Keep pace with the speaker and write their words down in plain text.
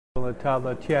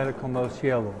la tierra como el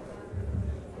cielo.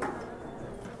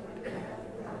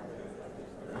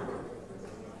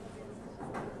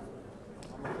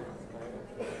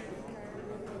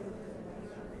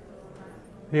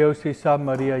 Dios te salve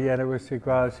María, llena eres de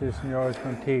gracia, el Señor es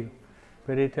contigo.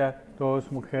 Bendita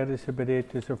todas mujeres y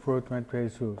bendito es el fruto de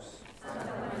Jesús.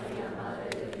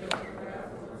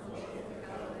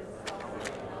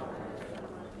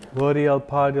 Gloria al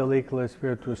Padre, al Hijo y al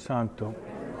Espíritu Santo.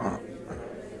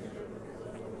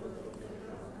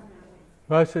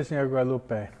 Gracias, Señor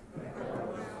Guadalupe.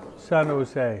 San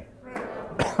José.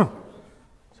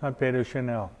 San Pedro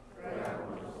Chanel.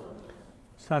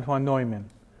 San Juan Neumann.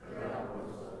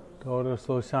 Todos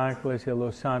los ángeles y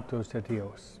los santos de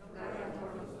Dios.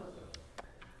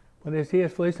 Buenos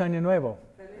días, feliz año nuevo.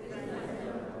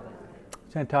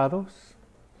 Sentados.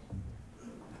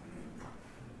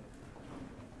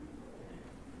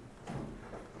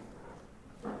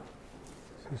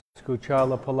 Escuchar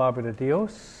la palabra de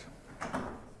Dios.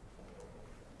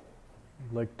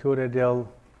 Lectura del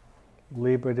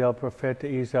libro del profeta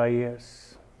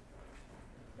Isaías.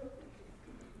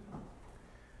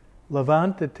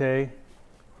 Levántate,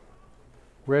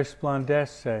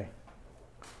 resplandece,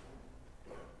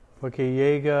 porque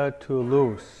llega tu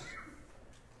luz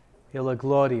y la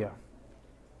gloria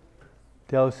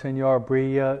del Señor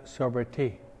brilla sobre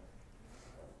ti.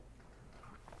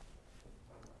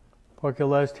 Porque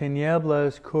las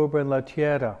tinieblas cubren la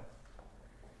tierra,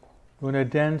 una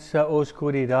densa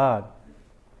oscuridad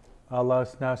a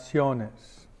las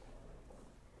naciones.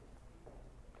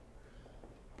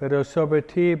 Pero sobre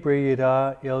ti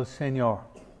brillará el Señor,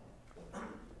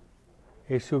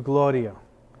 y su gloria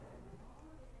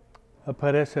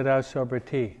aparecerá sobre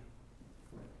ti.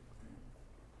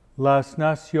 Las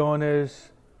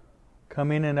naciones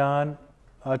caminarán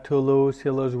a tu luz y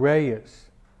los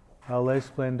reyes al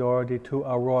esplendor de tu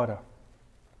aurora.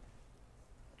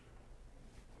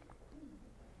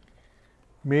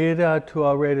 Mira a tu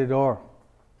alrededor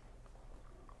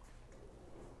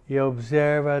y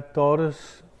observa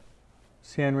todos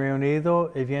se han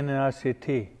reunido y vienen hacia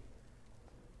ti.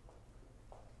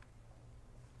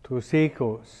 Tus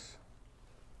hijos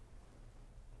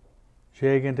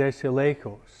llegan desde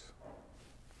lejos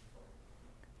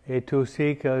y tus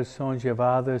hijas son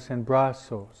llevadas en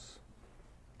brazos.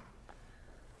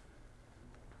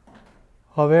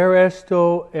 Al ver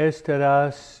esto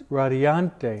estarás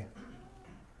radiante,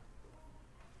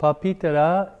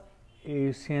 palpitará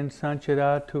y se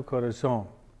ensanchará tu corazón.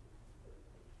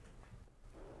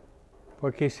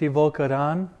 Porque se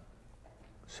volcarán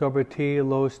sobre ti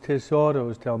los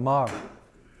tesoros del mar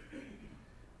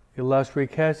y las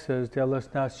riquezas de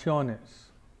las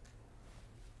naciones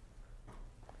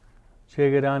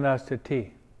llegarán hasta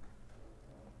ti.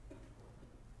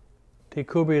 Te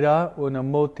cubrirá una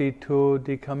multitud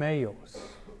de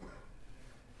camellos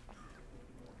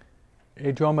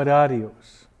y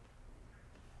dromedarios,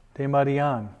 de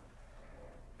Marián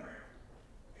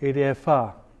y de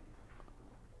Efá.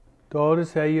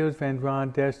 Todos ellos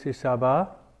vendrán desde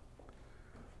Sabá,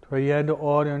 trayendo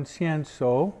oro e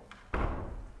incienso,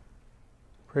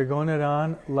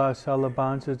 pregonarán las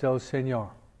alabanzas del Señor.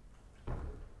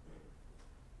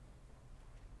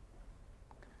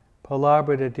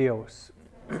 Palabra de Dios.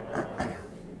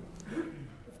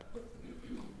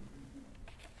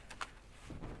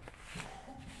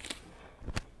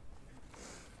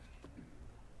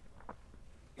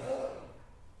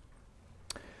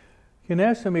 En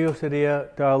esto me gustaría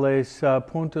darles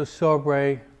puntos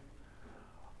sobre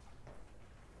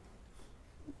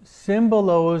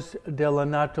símbolos de la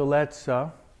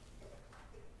naturaleza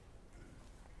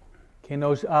que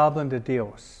nos hablan de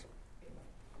Dios.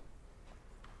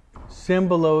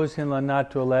 Símbolos en la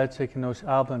naturaleza que nos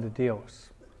hablan de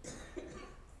Dios.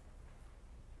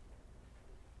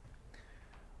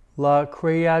 La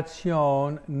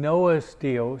creación no es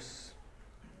Dios.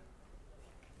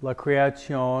 La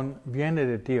creación viene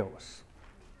de Dios.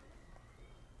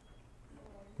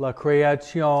 La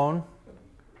creación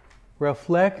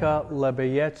refleja la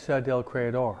belleza del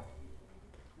Creador.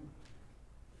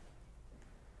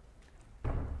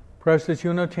 Pero si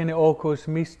uno tiene ojos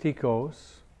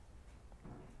místicos,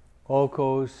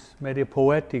 ojos medio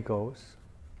poéticos,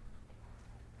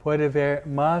 puede ver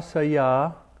más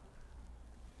allá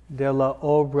de la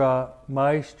obra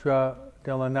maestra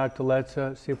de la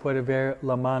naturaleza, se puede ver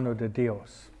la mano de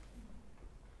Dios.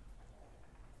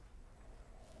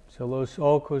 So, los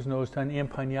ojos no están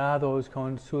empañados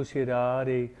con suciedad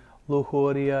y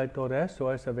lujuria y todo eso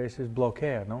a veces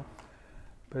bloquea, ¿no?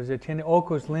 Pero si tiene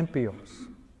ojos limpios,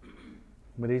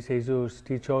 me dice Jesús,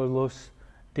 dichosos los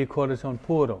de corazón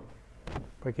puro,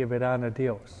 porque verán a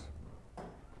Dios.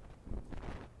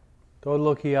 Todo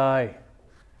lo que hay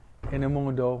en el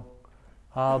mundo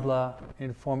habla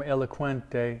en forma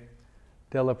elocuente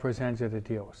de la presencia de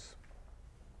Dios.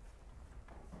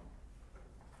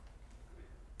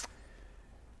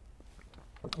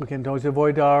 Entonces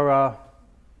voy a dar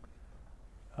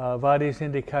varias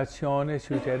indicaciones.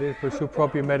 Ustedes por su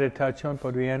propia meditación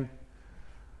podrían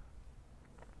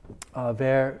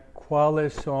ver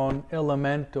cuáles son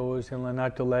elementos en la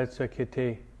naturaleza que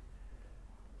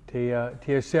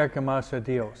te acerca más a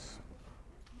Dios.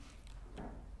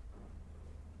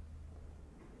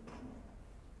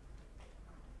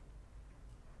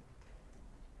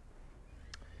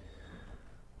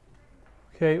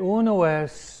 Okay, uno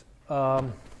es la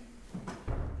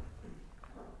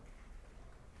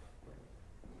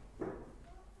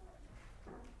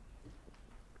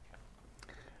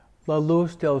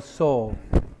luz del sol.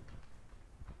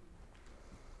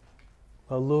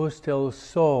 La luz del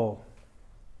sol.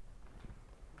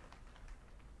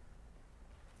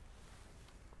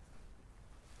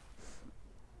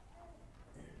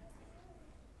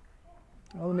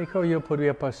 A lo mejor yo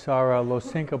podría pasar a los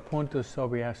 5 puntos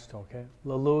sobre esto. Okay?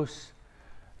 La luz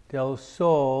del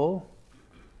sol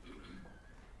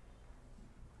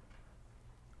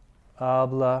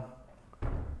habla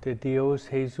de Dios.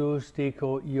 Jesús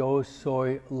dijo, yo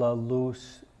soy la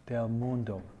luz del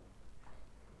mundo.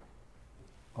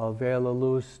 Al ver la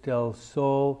luz del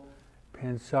sol,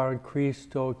 pensar en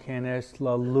Cristo, quien es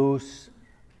la luz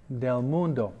del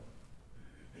mundo.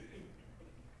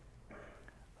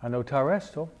 Anotar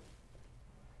esto.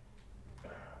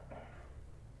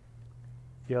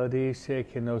 Y él dice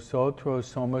que nosotros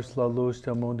somos la luz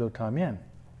del mundo también.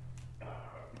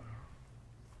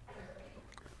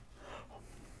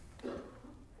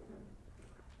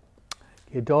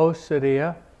 Y 2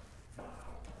 sería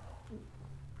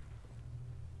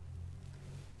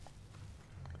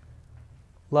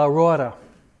la aurora.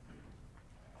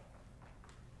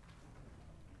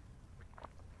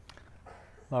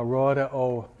 La aurora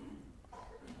o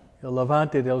el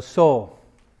levante del sol.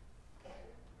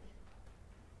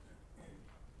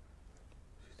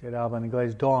 Usted habla en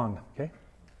inglés dawn, ¿ok?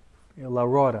 La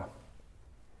aurora.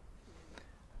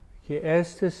 Que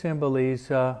este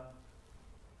simboliza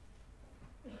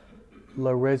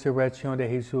la resurrección de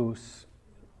Jesús,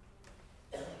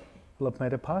 la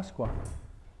primera Pascua.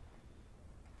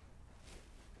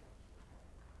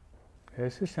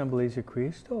 Ese simboliza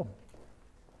Cristo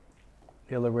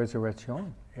y la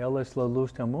resurrección. Él es la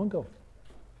luz del mundo.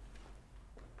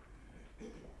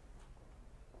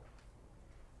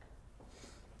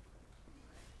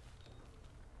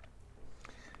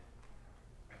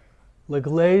 La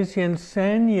iglesia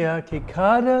enseña que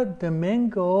cada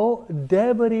domingo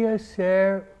debería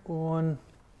ser un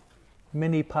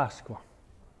mini Pascua.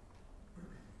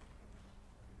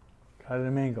 Cada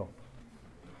domingo.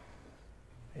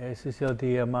 Ese es el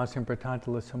día más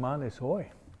importante de la semana, es hoy.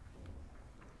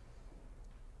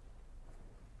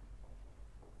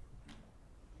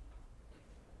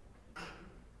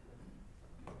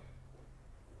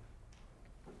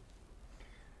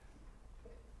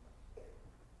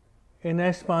 En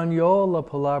español la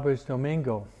palabra es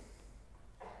domingo.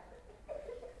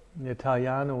 En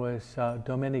italiano es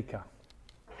domenica.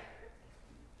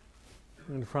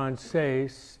 En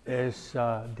francés es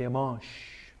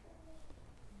dimanche.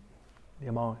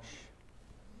 Dimanche.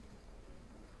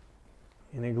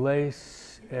 En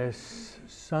inglés es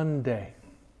Sunday.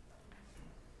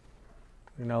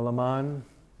 En alemán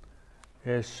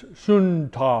es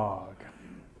Sonntag.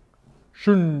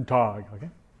 Sonntag, ¿ok?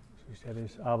 Si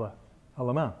ustedes hablan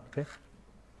alemán, ¿ok?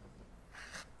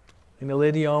 En el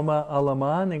idioma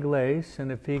alemán, inglés,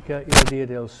 significa el día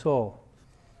del sol.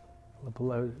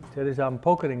 Ustedes hablan un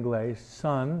poco de inglés.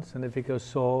 Sun significa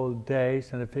sol, day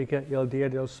significa el día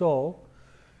del sol.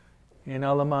 En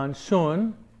alemán,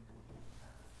 Sonn.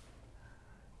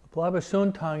 La palabra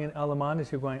Sonntag en alemán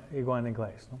es igual en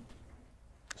inglés, ¿no?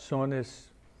 Sonn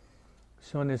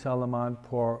es alemán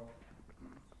por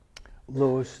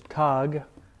luz, Tag,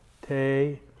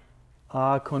 T,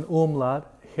 A con umlaut,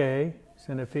 G,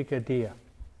 significa día.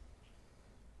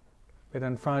 Pero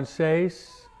en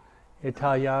francés,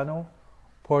 italiano,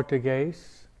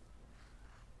 portugués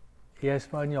y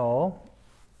español,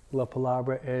 la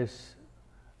palabra es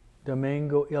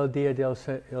domingo, el día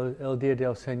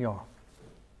del Señor.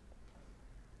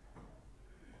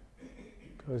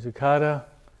 Entonces, cada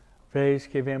vez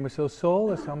que vemos el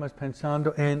sol, estamos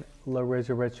pensando en la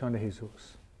resurrección de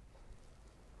Jesús.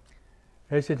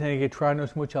 Eso tiene que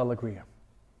traernos mucha alegría,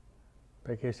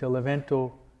 porque es el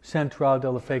evento central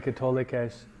de la fe católica,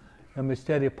 es el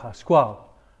misterio pascual,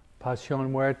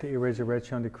 pasión, muerte y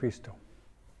resurrección de Cristo.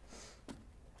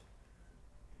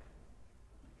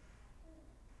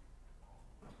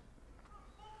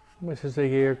 Vamos a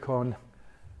seguir con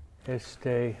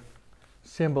este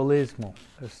simbolismo,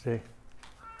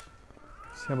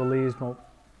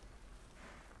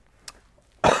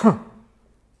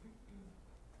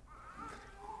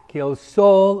 que el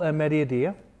sol a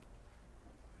mediodía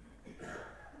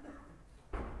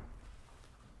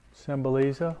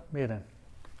simboliza, miren,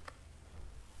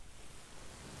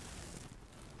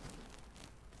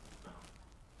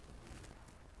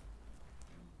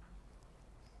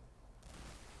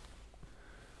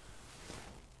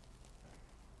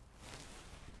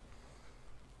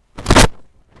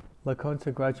 la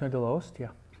consagración de la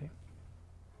hostia. ¿Sí?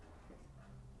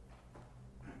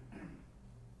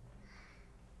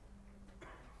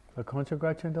 La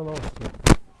consagración de la hostia.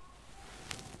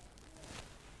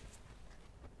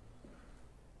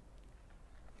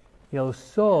 Y el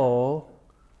sol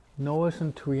no es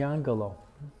un triángulo,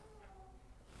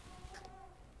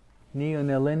 ni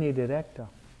una línea directa,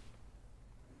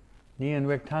 ni un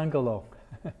rectángulo.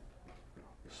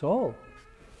 Sol.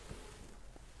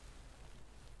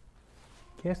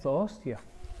 ¿Qué es la hostia?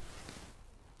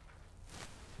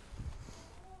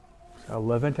 Al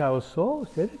levantar el sol,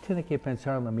 ustedes tienen que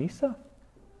pensar en la misa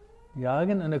y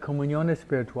hagan una comunión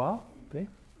espiritual. ¿Sí?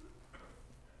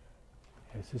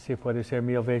 Eso sí puede ser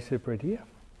 1000 veces por día.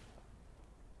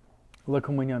 La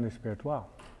comunión espiritual.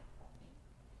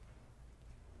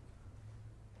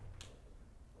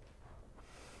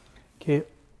 Que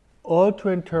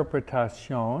otra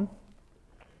interpretación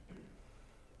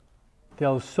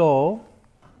del sol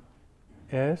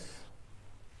es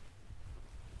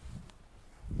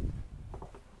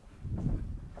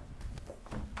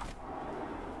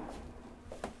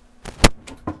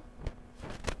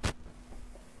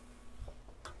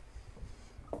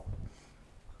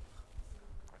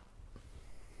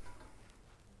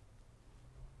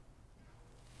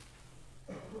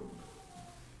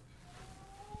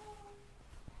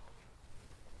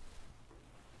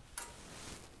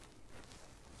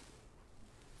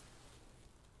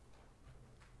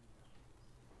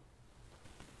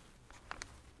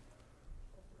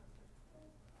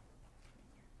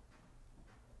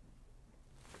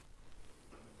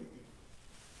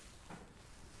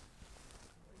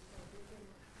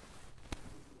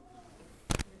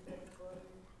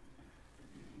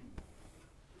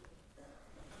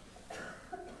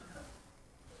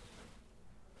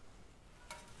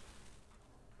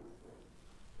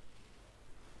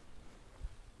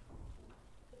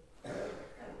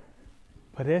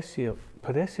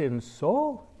parece un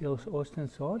sol, el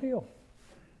ostensorio,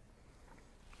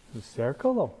 el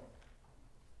círculo.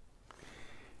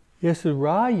 Y esos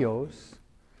rayos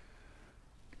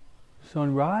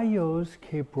son rayos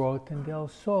que brotan del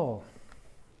sol.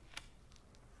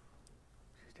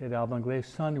 Usted habla inglés,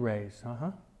 sun rays,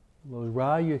 los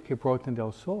rayos que brotan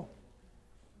del sol.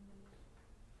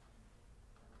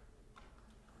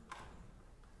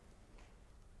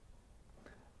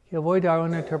 Yo voy a dar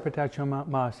una interpretación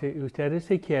más. Si ustedes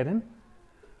se quieren,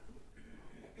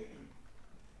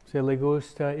 si les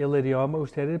gusta el idioma,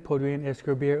 ustedes podrían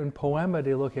escribir un poema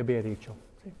de lo que había dicho.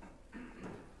 ¿Sí?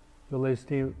 Yo les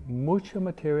di mucha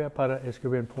materia para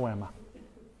escribir un poema.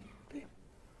 ¿Sí?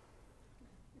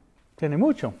 Tiene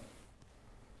mucho.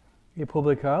 Y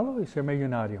publicarlo y ser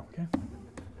millonario. ¿Okay?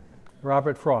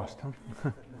 Robert Frost,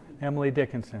 Emily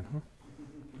Dickinson.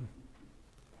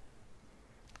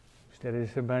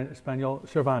 Ustedes español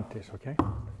Cervantes, ¿ok?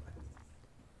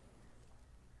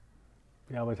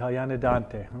 Y el italiano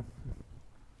Dante.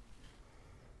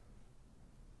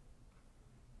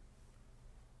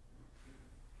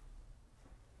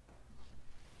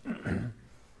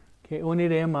 Que una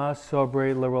idea más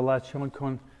sobre la relación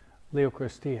con la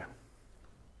Eucaristía.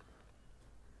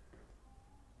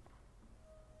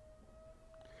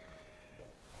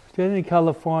 Ustedes en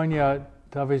California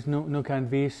tal vez nunca han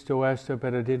visto esto,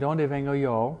 pero de donde vengo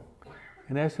yo,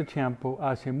 en este tiempo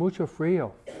hace mucho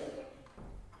frío.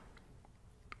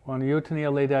 Cuando yo tenía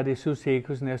la edad de sus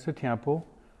hijos en este tiempo,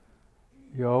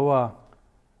 yo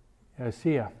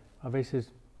hacía, a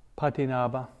veces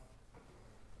patinaba.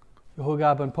 Yo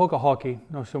jugaba un poco hockey,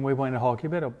 no soy muy bueno en hockey,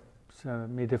 pero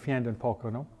me defiendo un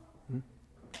poco, ¿no?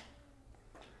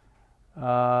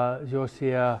 Yo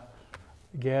hacía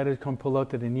guerras con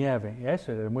pelota de nieve.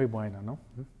 Eso era muy bueno, ¿no?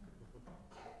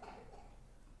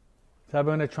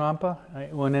 ¿Sabe una trampa?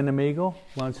 Un enemigo,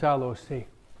 lanzarlo así.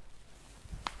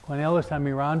 Cuando él está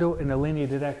mirando en la línea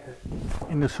directa,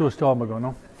 en su estómago,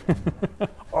 ¿no?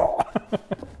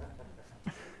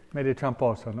 Medio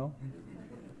tramposo, ¿no?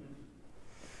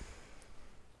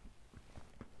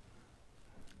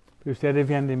 Ustedes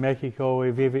vienen de México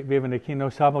y viven aquí, no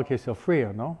saben qué es el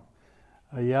frío, ¿no?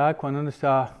 Allá cuando uno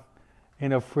está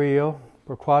en el frío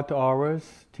por 4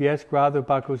 horas, 10 grados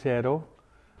bajo cero,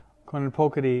 con un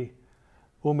poco de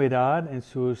humedad en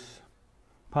sus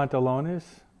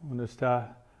pantalones, uno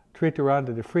está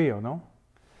triturando de frío, ¿no?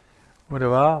 Uno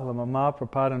va, la mamá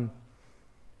prepara un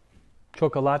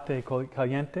chocolate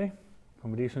caliente,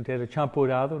 como dicen ustedes,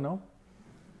 champurrado, ¿no?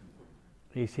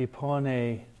 Y se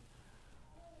pone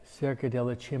cerca de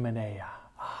la chimenea.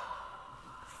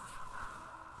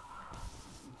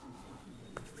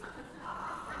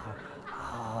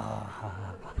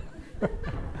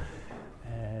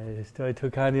 Estoy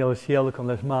tocando el cielo con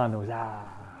las manos.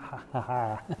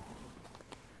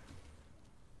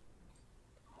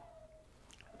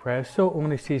 Por eso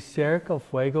uno se acerca, el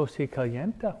fuego se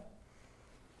calienta.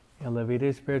 En la vida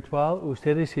espiritual,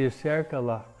 ustedes se acercan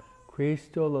a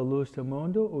Cristo, la luz del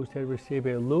mundo, usted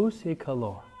recibe luz y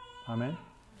calor. Amén.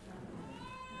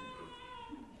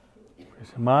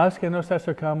 Pues más que nos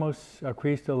acercamos a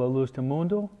Cristo, la luz del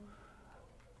mundo,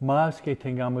 más que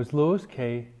tengamos luz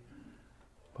que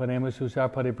podemos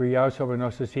usar para brillar sobre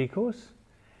nuestros hijos,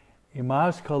 y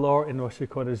más calor en nuestros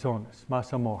corazones,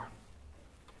 más amor.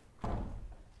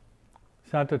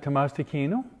 Santo Tomás de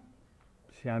Aquino,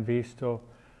 si han visto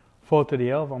foto de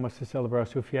él, vamos a celebrar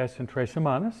su fiesta en 3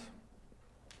 semanas.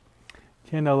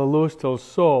 Tiene la luz del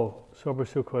sol sobre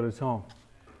su corazón.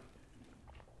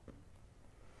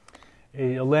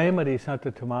 Y el lema de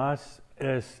Santo Tomás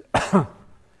es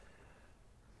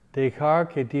dejar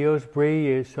que Dios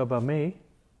brille sobre mí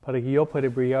para que yo pueda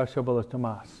brillar sobre los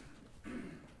demás.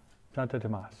 Santo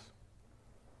Tomás.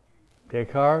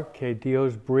 Dejar que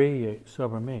Dios brille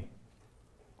sobre mí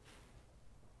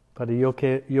para que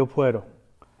yo pueda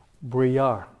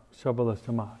brillar sobre los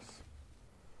demás.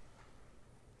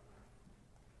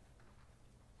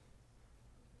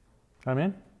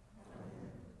 Amén.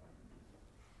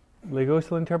 ¿Le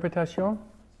gusta la interpretación?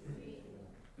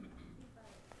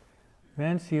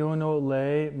 Ven, si uno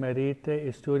lee, medita,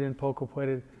 estudia un poco,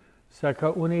 puede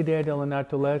sacar una idea de la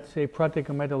naturaleza y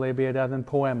prácticamente la verdad en un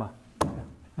poema.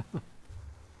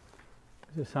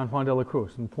 Es San Juan de la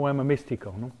Cruz, un poema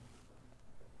místico, ¿no?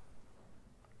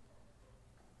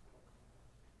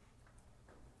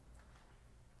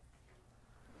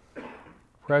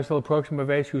 Por eso la próxima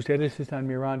vez que ustedes están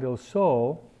mirando el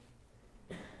sol,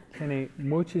 tiene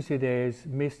muchas ideas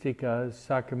místicas,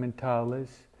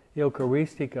 sacramentales,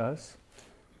 eucarísticas.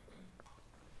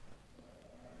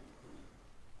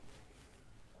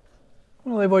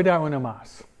 Bueno, le voy a dar una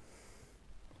más.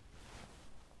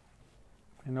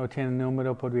 Si no tiene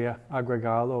número, podría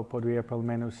agregarlo o podría por lo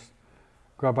menos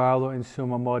grabarlo en su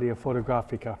memoria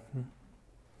fotográfica.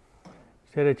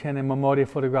 Ustedes tienen memoria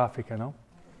fotográfica, ¿no?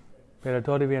 Pero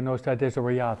todavía no está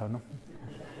desarrollado, ¿no?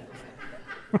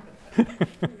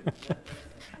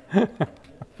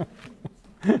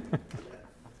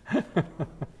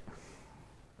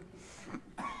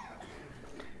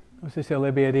 No sé si le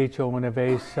había dicho una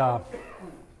vez,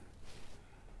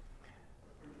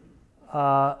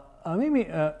 a mí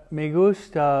me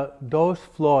gustan 2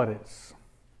 flores.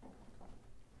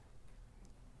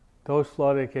 2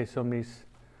 flores que son mis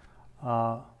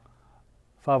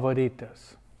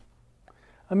favoritas.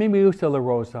 A mí me gusta la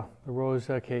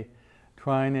rosa que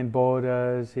traen en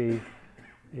bodas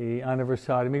y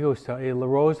aniversario, me gusta. Y la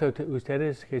rosa,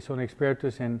 ustedes que son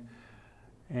expertos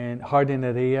en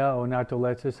jardinería o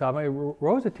naturaleza, saben,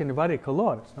 rosa tiene varios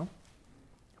colores, ¿no?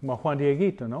 Como Juan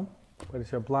Dieguito, ¿no? Puede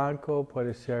ser blanco,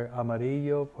 puede ser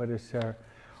amarillo, puede ser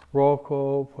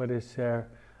rojo, puede ser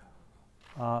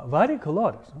varios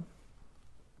colores, ¿no?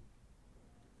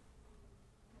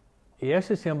 Y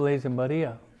ese simboliza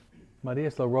María. María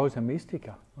es la rosa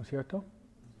mística, ¿no es cierto?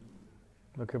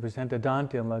 Lo que presenta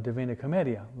Dante en la Divina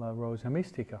Comedia, la rosa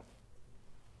mística.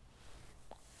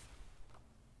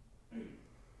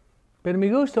 Pero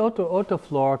me gusta otra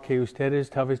flor que ustedes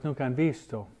tal vez nunca han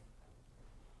visto.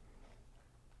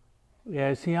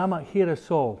 Se llama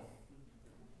girasol.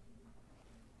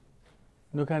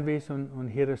 ¿Nunca han visto un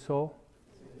girasol?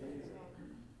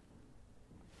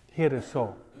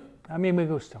 Girasol. A mí me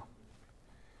gusta.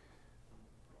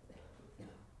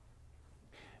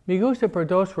 Me gusta por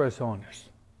 2 razones.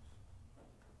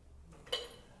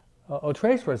 O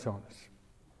 3 razones.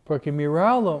 Porque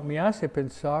mirarlo me hace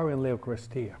pensar en la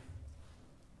Eucaristía.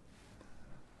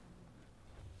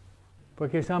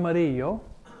 Porque es amarillo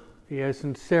y es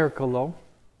un círculo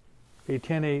y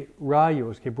tiene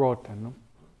rayos que brotan, ¿no?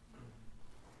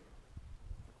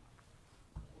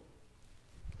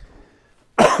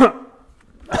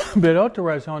 Pero otra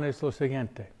razón es lo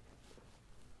siguiente.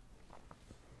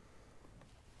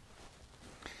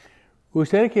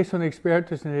 Ustedes que son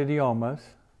expertos en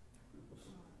idiomas,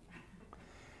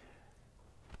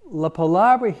 la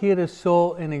palabra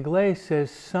girasol en inglés es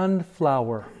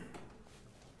sunflower.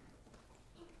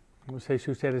 No sé si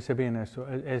ustedes sabían eso.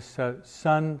 Es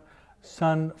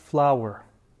sunflower.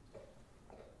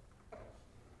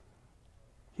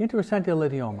 Qué interesante el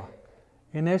idioma.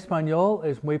 En español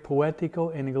es muy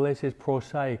poético, en inglés es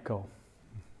prosaico.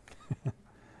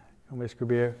 Como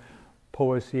escribir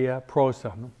poesía,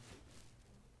 prosa, ¿no?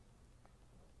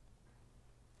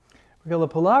 Porque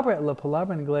la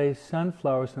palabra en inglés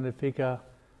sunflower significa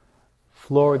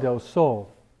flor del sol.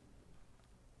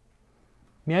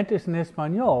 Mientras en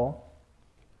español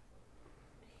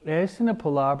es una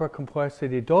palabra compuesta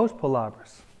de dos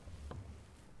palabras.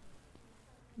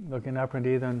 Lo que han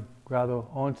aprendido en grado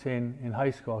 11 en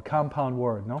high school, compound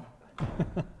word, ¿no?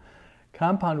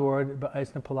 Compound word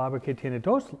es una palabra que tiene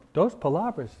dos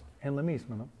palabras en la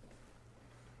misma, ¿no?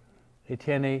 Y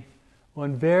tiene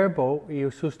un verbo y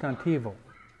un sustantivo.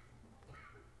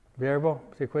 Verbo,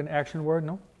 ¿se acuerdan? Action word,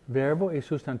 ¿no? Verbo y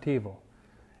sustantivo.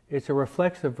 It's a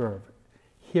reflexive verb.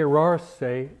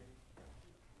 Girarse,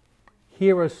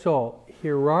 girasol,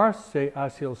 girarse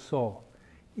hacia el sol.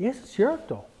 Y eso es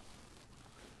cierto.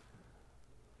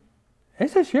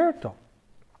 Eso es cierto.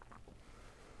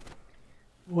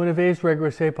 Una vez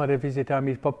regresé para visitar a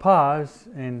mis papás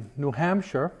en New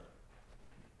Hampshire.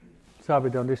 ¿Sabe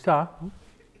dónde está?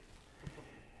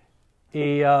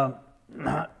 Y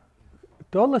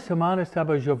toda la semana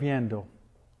estaba lloviendo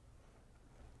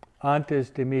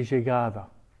antes de mi llegada.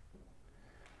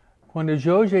 Cuando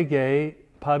yo llegué,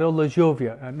 paró la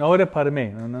lluvia. No era para mí.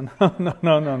 No.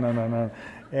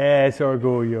 Es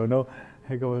orgullo, ¿no?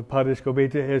 Padre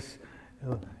Escobita es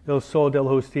el sol de la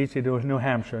justicia de New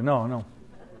Hampshire. No.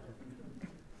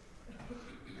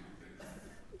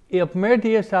 Y el primer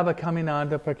día estaba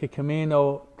caminando porque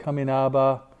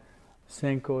caminaba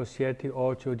 5, 7,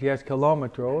 8, 10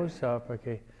 kilómetros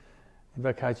porque en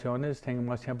vacaciones tengo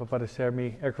más tiempo para hacer mi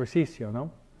ejercicio,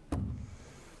 ¿no?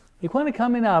 Y cuando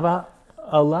caminaba,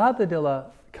 al lado de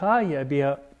la calle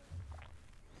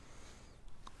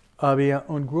había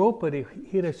un grupo de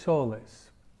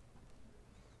girasoles.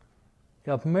 Y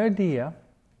el primer día,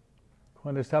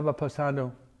 cuando estaba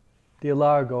pasando de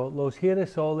largo, los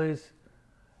girasoles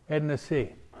eran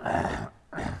así.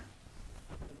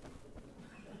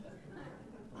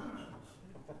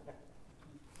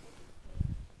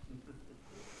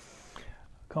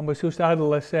 Como sus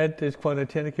adolescentes cuando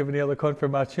tienen que venir a la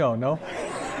confirmación, ¿no?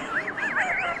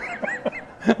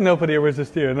 No podía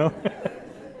resistir, ¿no?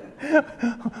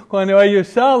 Cuando ellos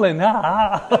salen,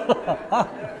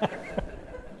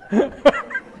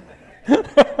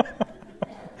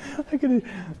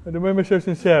 Debemos ser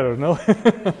sinceros, ¿no?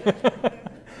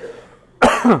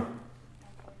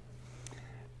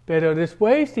 Pero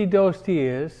después de 2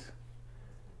 días,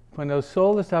 cuando el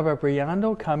sol estaba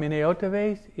brillando, caminé otra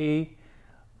vez y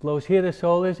los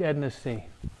girasoles eran así.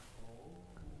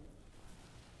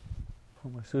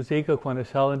 Como sus hijos cuando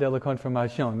salen de la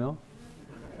confirmación, ¿no?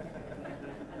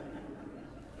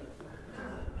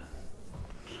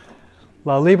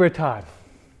 La libertad.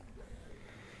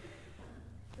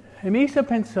 Y me hizo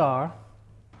pensar,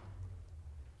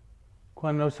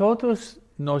 cuando nosotros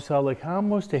nos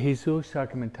alejamos de Jesús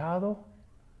sacramentado,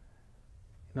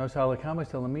 nos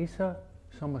alejamos de la misa,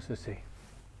 somos así.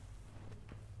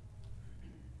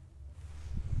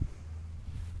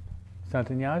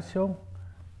 Santo Ignacio,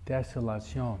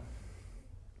 desolación,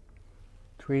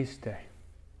 triste,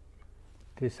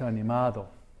 desanimado,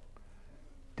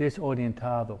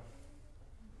 desorientado.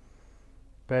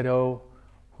 Pero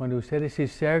cuando ustedes se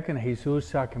acercan a Jesús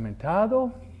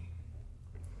sacramentado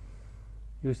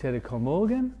y ustedes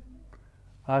comulgan,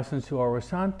 hacen su hora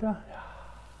santa.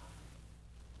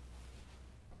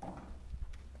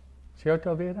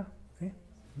 ¿Cierto, Elvira? ¿Sí?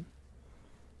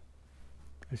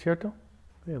 ¿Es cierto?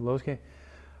 Sí, los que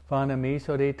van a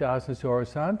misa ahorita hacen su hora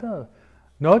santa,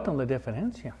 notan la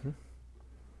diferencia.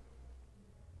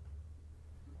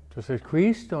 Entonces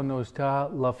Cristo nos da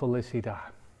la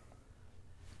felicidad.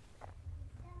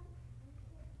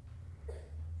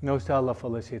 Nos da la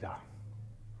felicidad.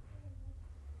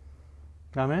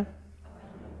 Amén.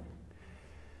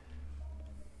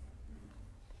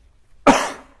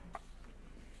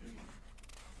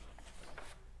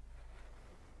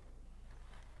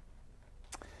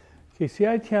 Que si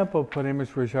hay tiempo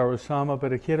podemos rezar el Salmo,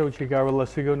 pero quiero llegar a la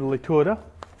segunda lectura,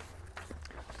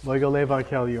 luego el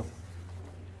Evangelio.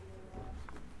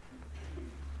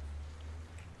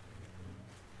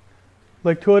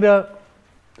 Lectura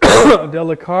de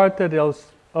la carta del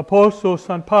apóstol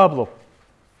San Pablo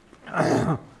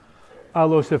a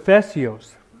los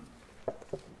Efesios.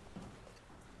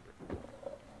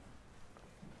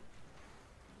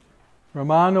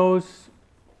 Hermanos,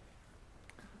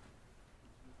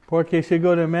 porque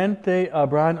seguramente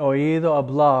habrán oído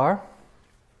hablar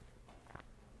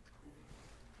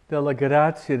de la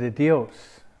gracia de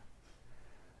Dios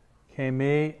que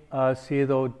me ha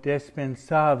sido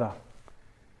dispensada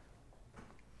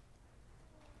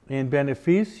en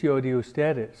beneficio de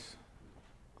ustedes.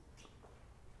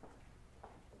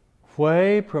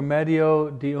 Fue por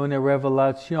medio de una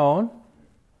revelación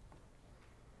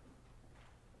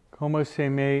como se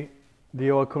me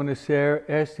dio a conocer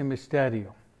este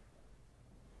misterio,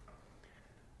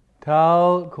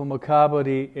 tal como acabo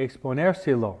de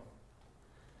exponérselo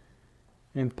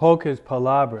en pocas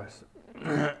palabras,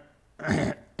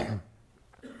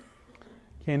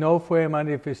 que no fue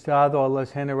manifestado a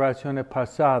las generaciones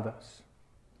pasadas,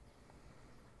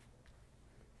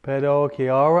 pero que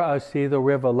ahora ha sido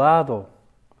revelado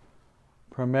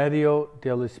por medio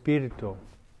del Espíritu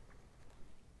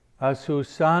a sus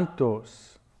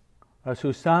santos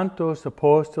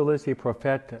apóstoles y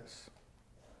profetas.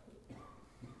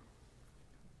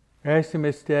 Este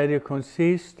misterio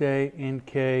consiste en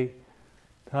que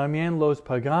también los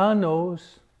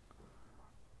paganos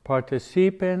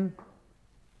participen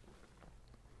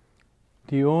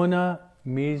de una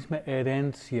misma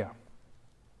herencia.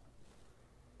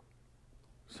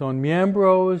 Son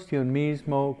miembros de un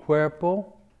mismo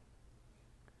cuerpo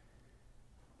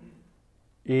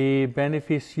y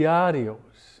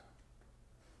beneficiarios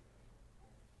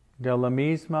de la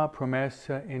misma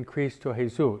promesa en Cristo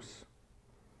Jesús,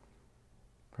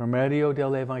 por medio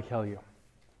del Evangelio.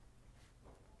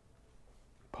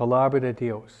 Palabra de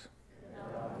Dios.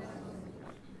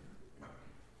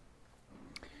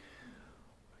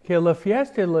 Que la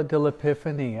fiesta de la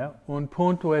Epifanía, un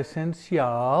punto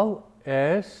esencial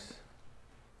es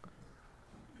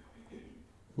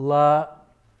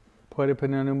puede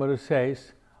poner número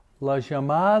 6, la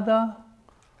llamada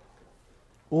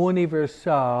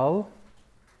universal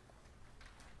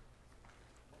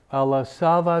a la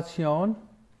salvación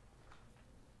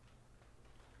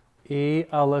y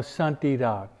a la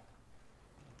santidad.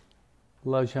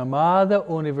 La llamada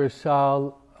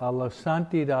universal a la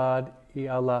santidad y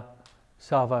a la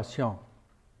salvación.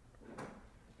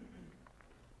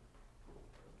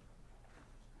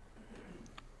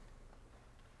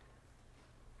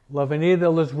 La venida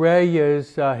de los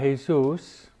Reyes a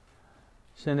Jesús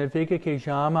significa que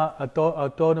llama a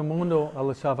todo el mundo a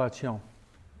la salvación.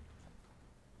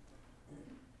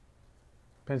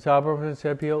 Pensaba por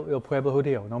principio el pueblo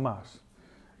judío, no más.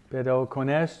 Pero con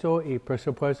esto y por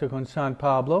supuesto con San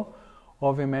Pablo,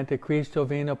 obviamente Cristo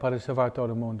vino para salvar todo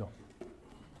el mundo.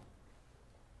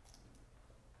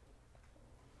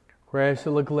 Por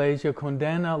eso la Iglesia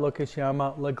condena lo que se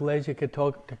llama la Iglesia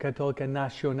Católica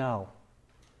Nacional.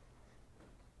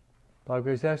 ¿Para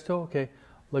qué es esto? Que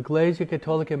la Iglesia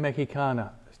Católica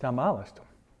Mexicana está mal esto.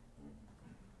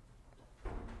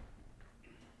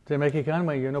 De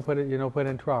mexicano, yo no puedo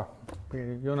entrar.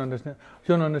 Yo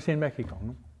no nací en México,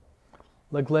 ¿no?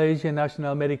 La Iglesia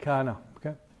Nacional Americana,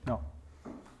 ¿okay? No.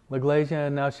 La Iglesia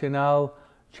Nacional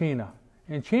China.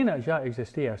 En China ya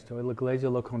existía esto y la Iglesia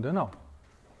lo condenó.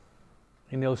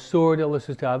 En el sur de los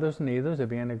Estados Unidos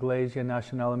había una Iglesia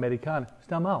Nacional Americana.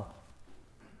 Está mal.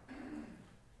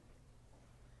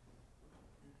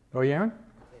 ¿Oyeron?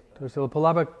 Entonces la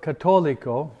palabra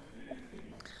católico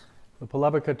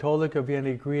viene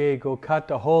del griego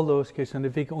kataholos, que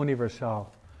significa universal.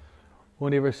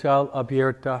 Universal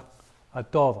abierta a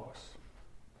todos.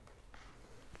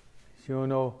 Si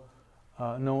uno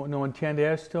no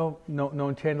entiende esto, no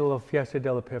entiende la fiesta de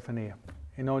la Epifanía.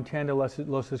 Y no entiende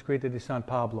los escritos de San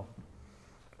Pablo.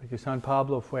 Porque San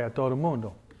Pablo fue a todo el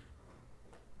mundo.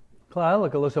 Claro, lo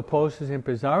que los apóstoles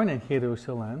empezaron en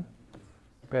Jerusalén,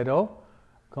 pero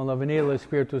con la venida del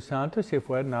Espíritu Santo se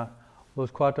fueron a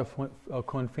los 4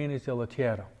 confines de la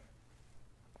tierra.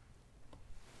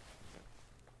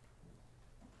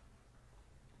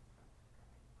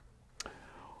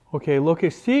 Ok, lo que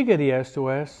sigue de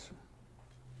esto es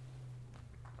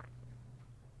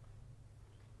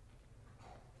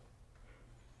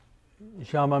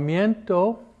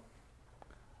llamamiento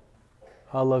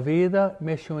a la vida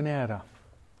misionera.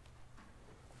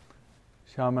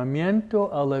 Llamamiento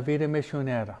a la vida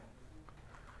misionera.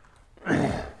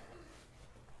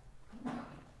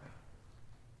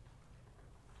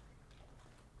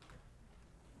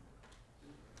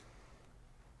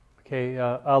 Okay,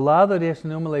 al lado de ese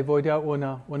número le voy a dar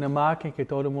una máquina que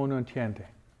todo el mundo entiende.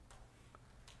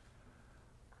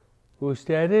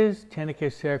 Ustedes tienen que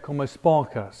ser como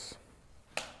esponjas.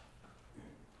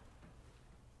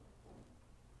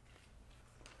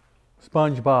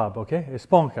 SpongeBob, ¿ok?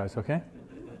 Esponjas, ¿ok?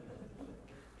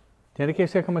 Tiene que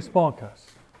ser como esponjas.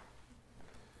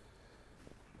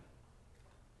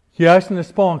 ¿Qué hace una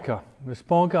esponja? La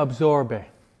esponja absorbe.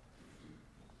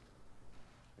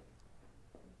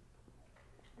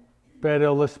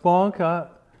 Pero la esponja,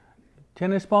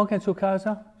 ¿tiene esponja en su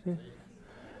casa? ¿Sí?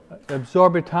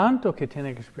 Absorbe tanto que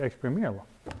tiene que exprimirlo.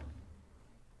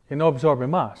 Que no absorbe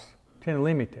más. Tiene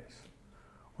límites.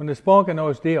 Una esponja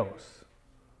no es Dios.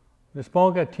 Una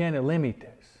esponja tiene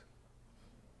límites.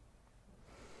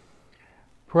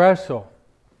 Por eso,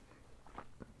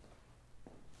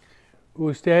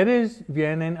 ustedes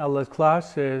vienen a las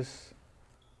clases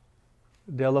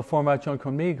de la formación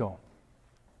conmigo.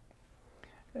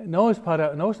 No es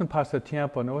un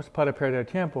pasatiempo, no es para perder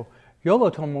tiempo. Yo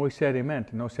lo tomo muy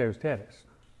seriamente, no sé ustedes.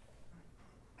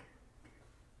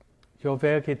 Yo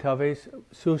veo que tal vez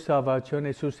su salvación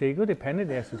y su seguro depende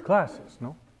de esas clases,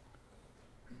 ¿no?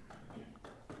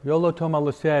 Yo lo tomo a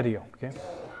lo serio, ¿ok?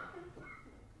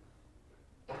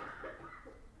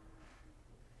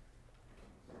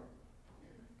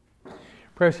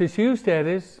 Pero si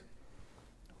ustedes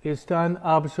están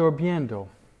absorbiendo,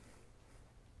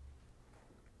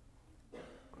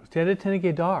 ustedes tienen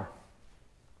que dar.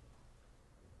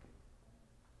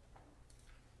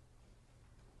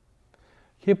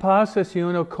 ¿Qué pasa si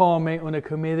uno come una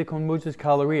comida con muchas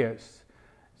calorías?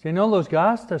 Si no los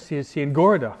gasta, se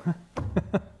engorda.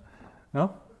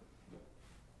 ¿No?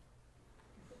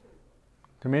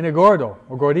 Termina gordo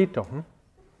o gordito.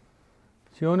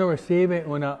 Si uno recibe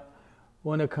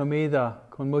una comida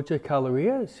con muchas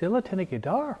calorías, se la tiene que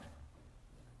dar.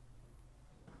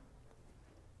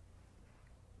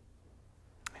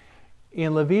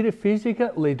 En la vida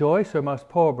física le doy, soy más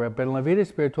pobre, pero en la vida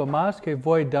espiritual más que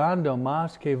voy dando,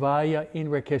 más que vaya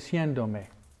enriqueciéndome.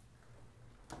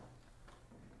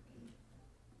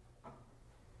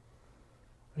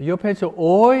 Yo pienso,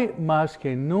 hoy más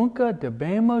que nunca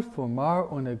debemos formar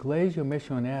una iglesia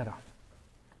misionera.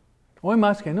 Hoy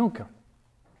más que nunca.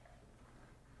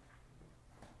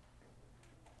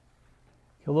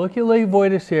 Lo que le voy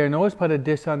a decir no es para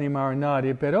desanimar a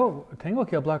nadie, pero tengo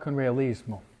que hablar con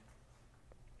realismo.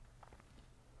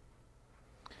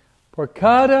 Por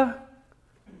cada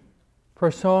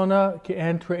persona que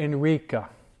entra en rica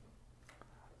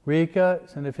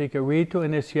significa rito de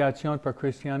iniciación para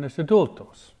cristianos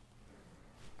adultos.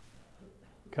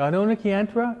 Cada uno que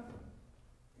entra,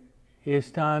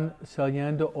 están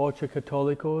saliendo 8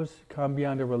 católicos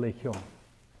cambiando religión.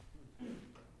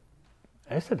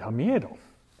 Eso da miedo.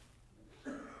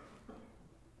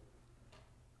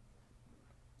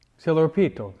 Se lo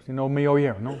repito, si no me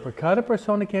oyeron, ¿no? Por cada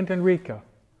persona que entra en rica,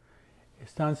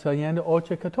 están saliendo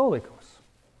 8 católicos.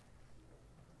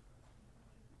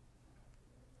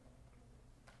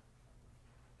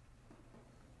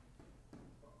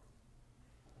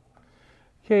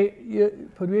 Que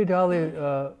yo podría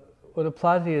darle una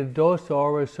plática de 2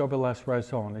 horas sobre las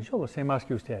razones. Yo lo sé más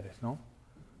que ustedes, ¿no?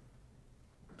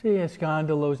 Sí,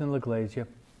 escándalos en la iglesia.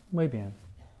 Muy bien.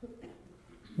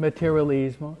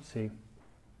 Materialismo, sí.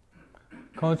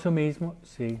 Consumismo,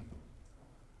 sí.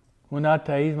 Un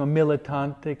ateísmo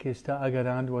militante que está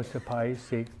agarrando a este país,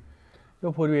 sí.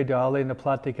 Yo podría darle una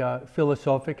plática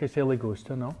filosófica si le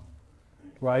gusta, ¿no?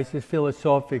 Raíces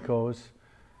filosóficos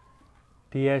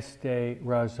de esta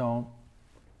razón.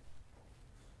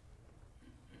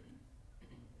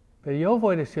 Pero yo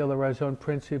voy a decir la razón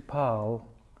principal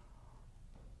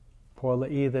por la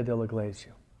ida de la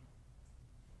iglesia.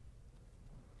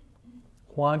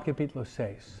 Juan capítulo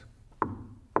 6.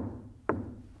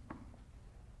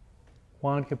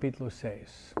 Juan capítulo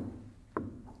 6.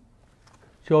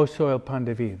 Yo soy el pan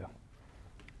de vida.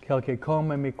 Que el que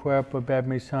come mi cuerpo y bebe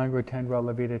mi sangre tendrá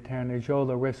la vida eterna. Yo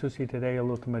lo resucitaré el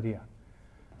último día.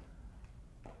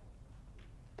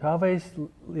 Tal vez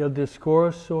el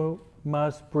discurso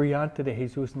más brillante de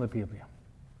Jesús en la Biblia.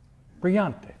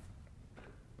 Brillante.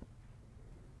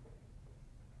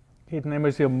 Y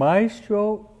tenemos el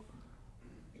maestro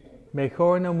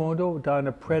mejor en el mundo, da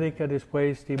una prédica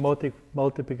después de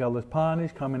multiplicar los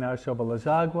panes, caminar sobre las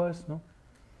aguas, ¿no?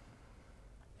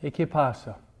 ¿Y qué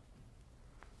pasa?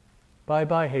 Bye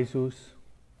bye, Jesús.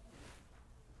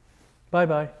 Bye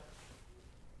bye.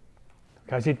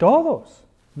 Casi todos,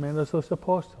 menos los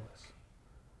apóstoles.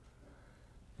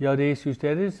 Yo dije,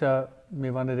 ustedes me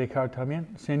van a dejar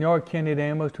también. Señor, ¿quién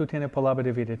iremos? Tú tienes palabra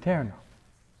de vida eterna.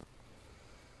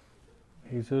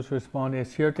 Jesús responde, es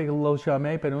cierto que los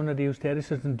llamé, pero uno de ustedes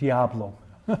es un diablo.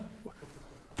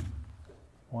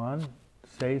 Juan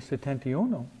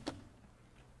 6:71.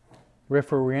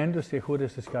 Refiriéndose a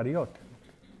Judas Iscariote.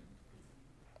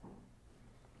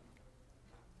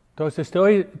 Entonces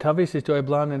tal vez estoy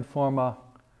hablando en forma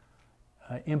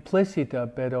implícita,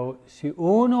 pero si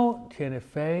uno tiene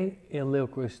fe en la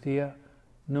Eucaristía,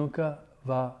 nunca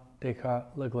va a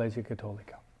dejar la Iglesia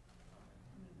Católica.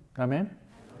 Amén.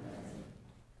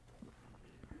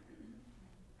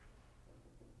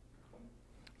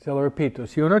 Se lo repito,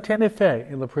 si uno tiene fe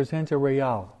en la presencia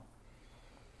real,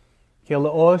 que la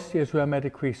hostia es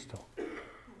realmente Cristo,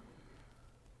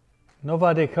 no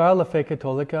va a dejar la fe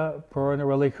católica por una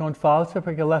religión falsa,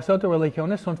 porque las otras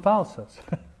religiones son falsas.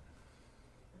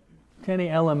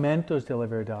 Tienen elementos de la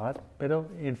verdad, pero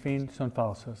en fin son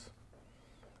falsas.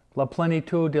 La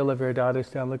plenitud de la verdad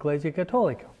está en la Iglesia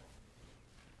Católica.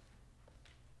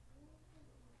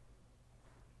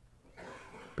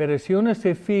 Pero si uno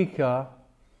se fija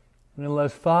en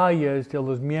las fallas de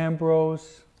los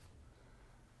miembros,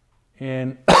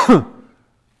 en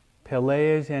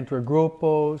peleas entre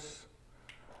grupos,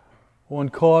 un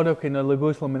coro que no le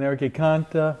gusta la manera que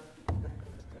canta,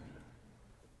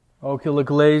 o que la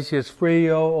iglesia es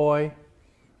frío hoy,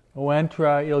 o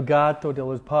entra el gato de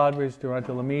los padres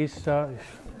durante la misa.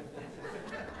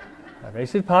 A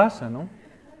veces pasa, ¿no?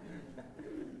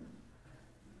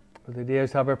 El día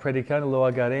estaba predicando, lo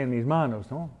agarré en mis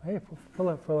manos, ¿no?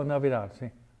 Fue la Navidad,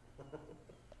 sí.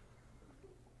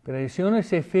 Pero si uno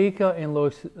se fija en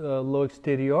lo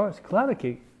exterior, es claro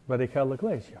que va a dejar la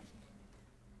iglesia.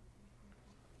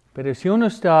 Pero si uno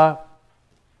está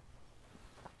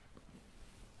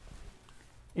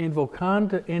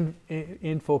enfocándose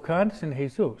en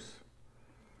Jesús,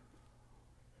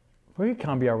 ¿por qué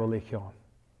cambiar religión?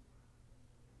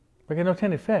 Porque no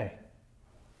tiene fe.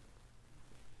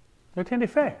 No tiene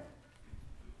fe.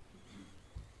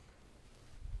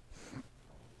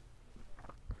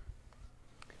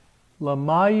 La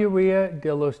mayoría de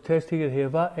los testigos de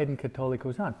Jehová eran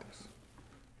católicos antes.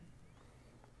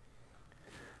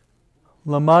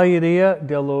 La mayoría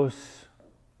de los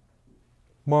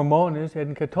mormones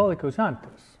eran católicos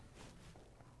antes.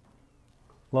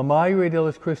 La mayoría de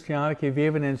los cristianos que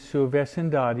viven en su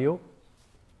vecindario,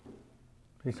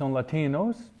 que son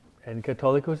latinos, eran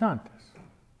católicos antes.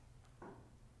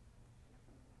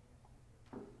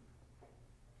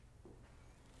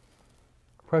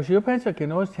 Pero yo pienso que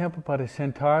no es tiempo para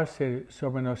sentarse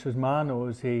sobre nuestras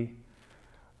manos y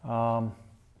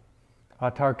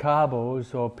atar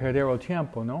cabos o perder el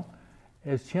tiempo, ¿no?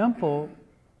 Es tiempo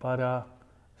para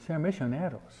ser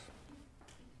misioneros.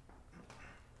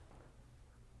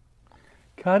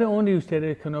 Cada uno de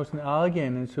ustedes conoce a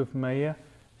alguien en su familia,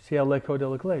 sea el eco de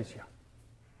la iglesia.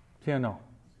 ¿Sí o no?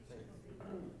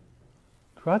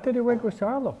 Trata de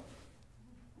regresarlo.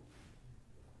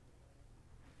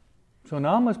 Son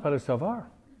almas para salvar.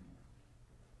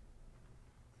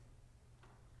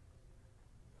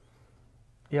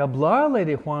 Y hablarle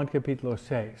de Juan capítulo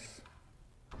 6.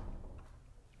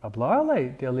 Hablarle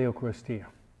de la Eucaristía.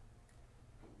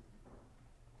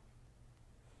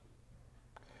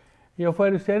 Y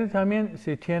afuera usted también,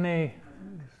 si tiene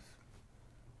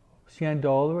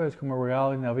 $100 como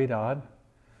regalo de Navidad,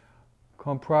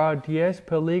 comprar 10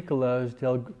 películas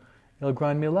del El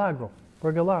Gran Milagro,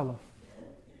 regalarlo.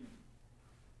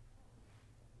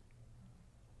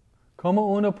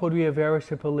 ¿Cómo uno podría ver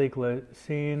esa película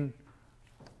sin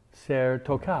ser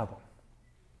tocado?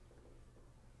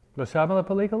 ¿Lo sabe la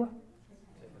película?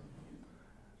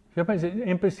 Yo pienso, es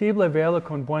imposible verla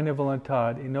con buena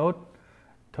voluntad y no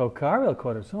tocar el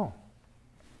corazón.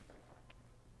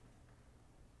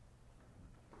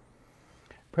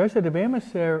 Por eso debemos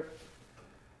ser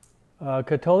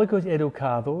católicos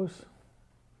educados,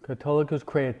 católicos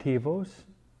creativos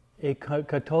y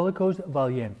católicos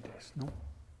valientes, ¿no?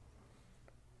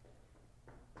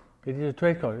 Y dice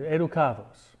tres cosas: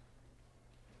 educados,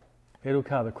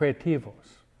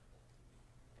 creativos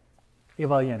y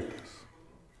valientes.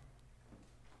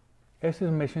 Ese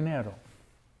es un misionero.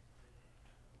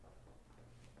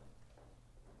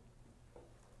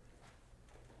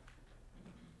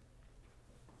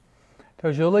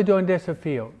 Entonces yo le doy un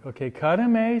desafío, okay, cada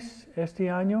mes este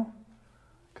año,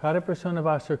 cada persona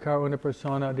va a acercar a una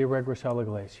persona de regresar a la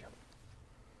iglesia.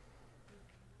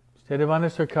 Ustedes van a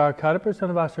acercar, cada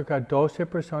persona va a acercar 12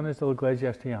 personas de la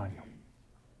iglesia este año.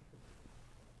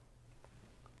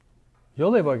 Yo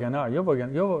le voy a ganar, yo voy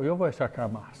a acercar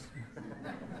más.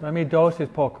 Para mí 12 es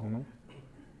poco, ¿no?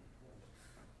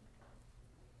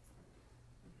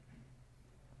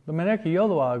 La manera que yo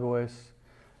lo hago es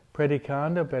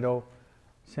predicando, pero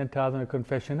sentado en el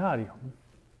confesionario.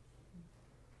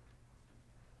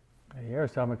 Ayer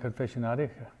estaba en el confesionario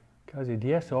casi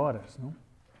 10 horas, ¿no?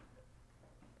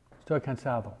 Estoy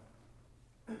cansado.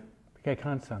 Porque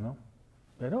cansa, ¿no?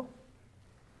 Pero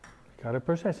cada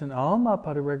persona es un alma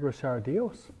para regresar a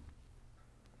Dios.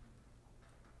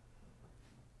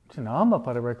 Es un alma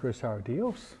para regresar a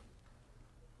Dios.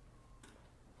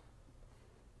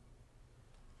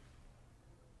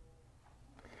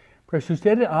 Pero si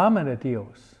ustedes aman a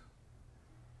Dios,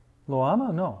 ¿lo ama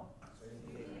o no?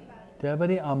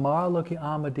 Debería amar lo que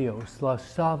ama a Dios, la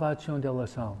salvación de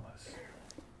las almas.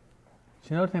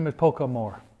 Si no, tenemos poco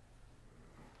amor.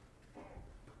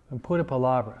 En puras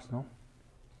palabras, ¿no?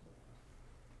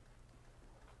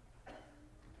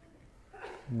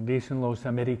 Dicen los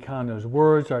americanos,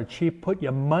 words are cheap, put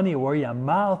your money where your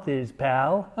mouth is,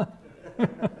 pal.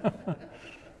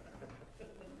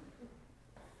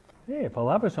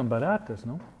 Palabras son baratas,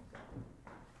 ¿no?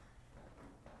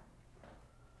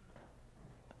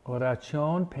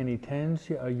 Oración,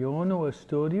 penitencia, ayuno,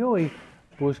 estudio y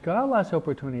buscar las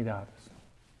oportunidades.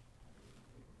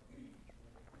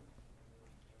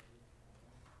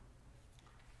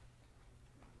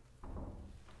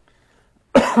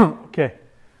 Ok.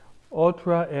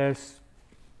 Otra es,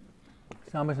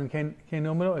 ¿estamos en qué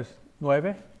número? ¿Es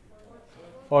 9?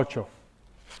 8.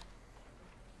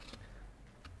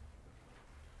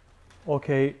 Ok,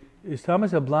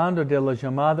 estamos hablando de la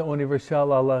llamada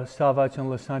universal a la salvación,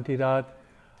 la santidad.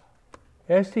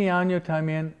 Este año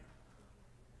también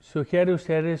sugiero a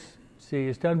ustedes, si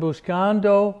están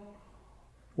buscando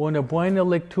una buena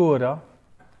lectura,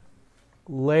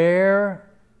 leer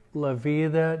la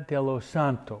vida de los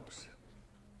santos.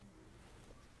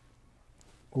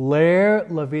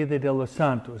 Leer la vida de los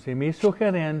santos. Y mi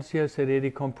sugerencia sería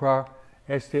de comprar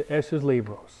esos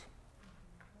libros.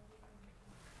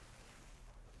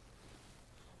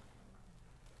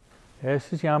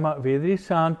 Este se llama Vida de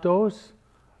Santos,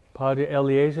 Padre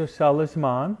Eliezer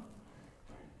Salesman.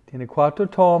 Tiene 4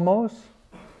 tomos.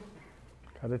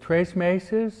 Cada 3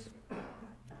 meses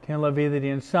tiene la vida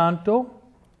de un santo.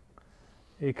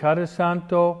 Y cada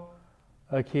santo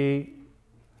aquí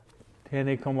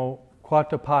tiene como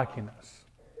 4 páginas.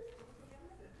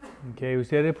 Okay,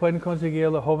 ustedes pueden conseguir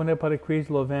la Joven para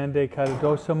Cristo, lo vende cada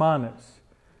 2 semanas.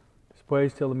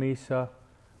 Después de la misa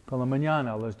por la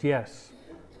mañana a las 10.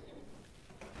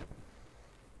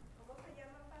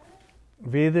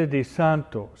 Vida de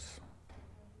Santos.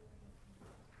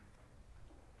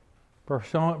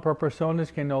 Por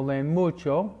personas que no leen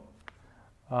mucho,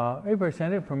 hay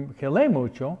personas que leen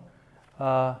mucho,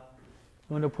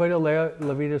 uno puede leer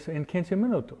la vida en 15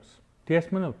 minutos,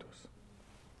 10 minutos.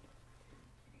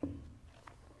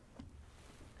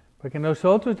 Porque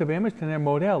nosotros debemos tener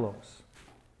modelos.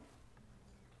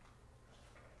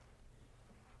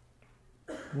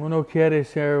 Uno quiere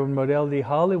ser un modelo de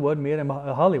Hollywood, mira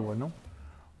Hollywood, ¿no?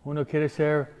 Uno quiere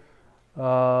ser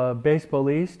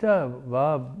beisbolista,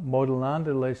 va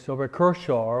modelándole sobre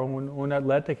Kershaw, un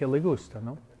atleta que le gusta,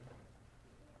 ¿no?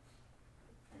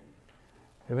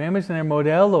 Debemos tener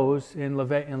modelos en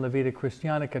la vida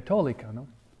cristiana católica, ¿no?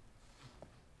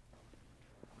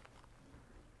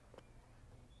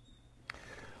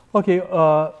 Ok,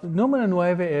 número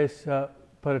 9 es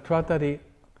para tratar de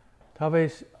tal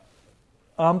vez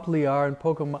ampliar un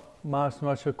poco más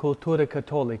nuestra cultura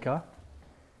católica,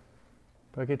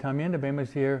 porque también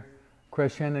debemos ir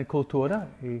creciendo en cultura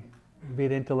y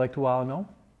vida intelectual, ¿no?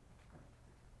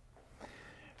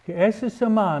 Que esta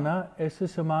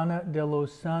semana de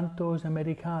los santos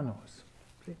americanos.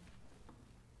 ¿Sí?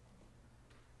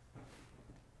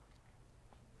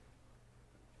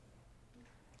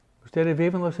 ¿Ustedes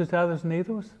viven en los Estados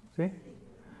Unidos? ¿Sí?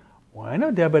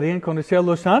 Bueno, deberían conocer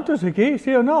los santos aquí,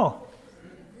 ¿sí o no?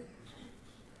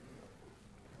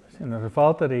 Si no hace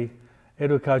falta de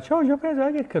educación, yo pienso que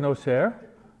hay que conocer.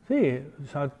 Sí,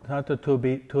 Santo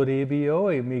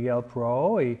Toribio y Miguel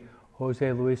Pro y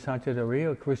José Luis Sánchez de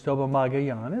Río, Cristóbal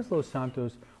Magallanes, los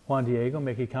santos Juan Diego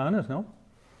mexicanos, ¿no?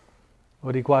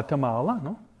 O de Guatemala,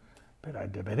 ¿no? Pero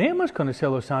deberíamos conocer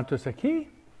los santos aquí.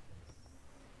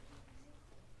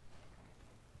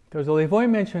 Entonces les voy a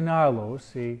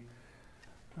mencionarlos y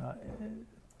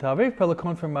tal vez para la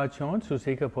confirmación sus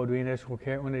hijos podrían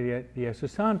escoger uno de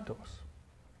esos santos.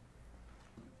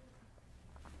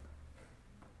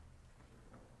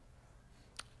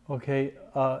 Ok,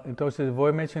 entonces voy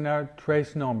a mencionar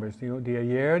 3 nombres, de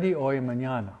ayer, de hoy y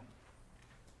mañana.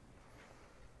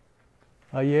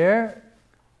 Ayer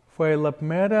fue la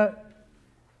primera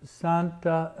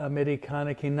santa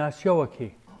americana que nació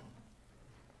aquí.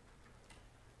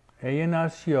 Ella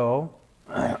nació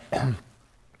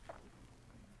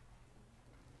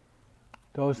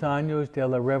 2 años de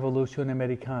la Revolución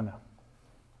Americana.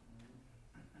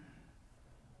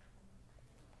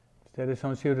 ¿Ustedes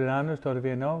son ciudadanos?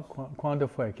 ¿Todavía no? ¿Cuándo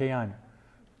fue? ¿Qué año?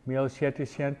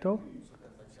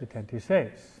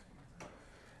 1776.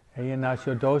 Ella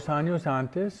nació 2 años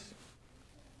antes.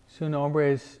 Su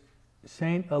nombre es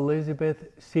Saint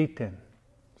Elizabeth Seton,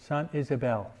 San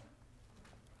Isabel.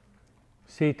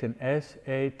 Seton,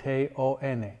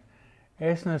 S-A-T-O-N.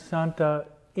 Es una santa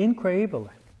increíble.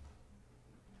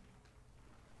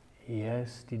 Y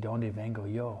es de donde vengo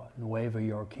yo, Nueva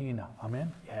Yorkina.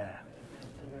 Amén. Yeah.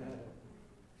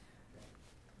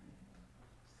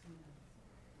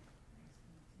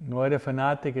 No era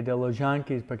fanática de los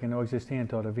Yankees porque no existían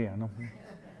todavía, ¿no?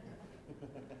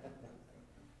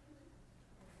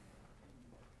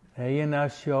 Ella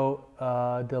nació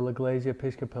de la iglesia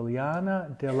episcopaliana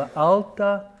de la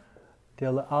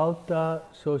alta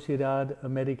sociedad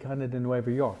americana de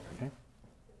Nueva York. ¿Okay?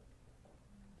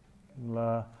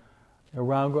 El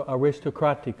rango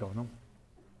aristocrático, ¿no?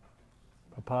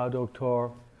 Papá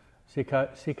doctor se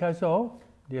casó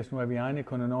 19 años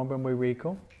con un hombre muy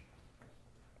rico.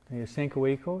 Tenía 5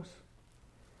 hijos.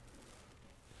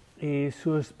 Y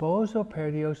su esposo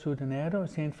perdió su dinero,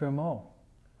 se enfermó.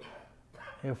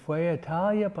 Y fue a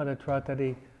Italia para tratar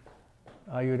de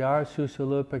ayudar su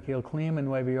salud porque el clima en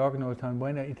Nueva York no es tan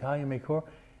bueno, Italia mejor.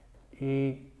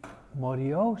 Y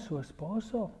murió su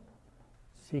esposo.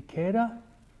 Se queda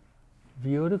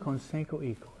viuda con 5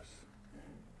 hijos.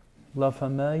 La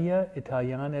familia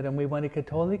italiana era muy buena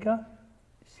católica,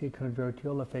 se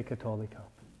convirtió a la fe católica.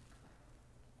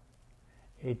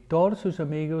 Y todos sus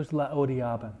amigos la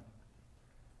odiaban.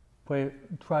 Fue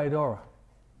traidora.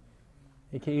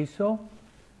 ¿Y qué hizo?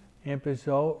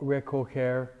 Empezó a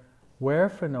recoger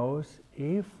huérfanos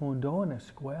y fundó una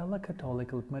escuela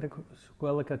católica, la primera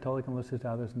escuela católica en los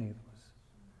Estados Unidos.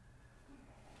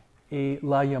 Y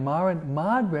la llamaron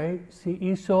madre, se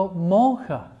hizo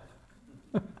monja.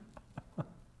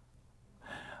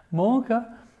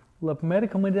 Monja, la primera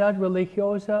comunidad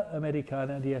religiosa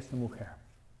americana de esta mujer.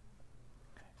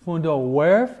 Fundó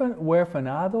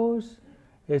huérfanados,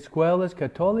 escuelas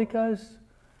católicas,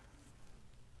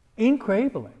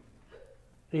 increíble.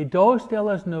 Y 2 de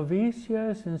las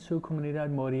novicias en su comunidad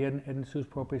morían en sus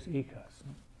propias hijas.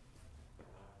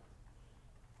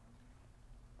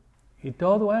 Y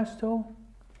todo esto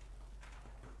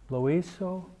lo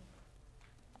hizo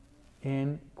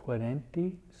en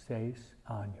 46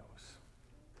 años.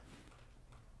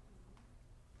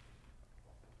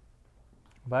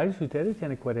 Varios de ustedes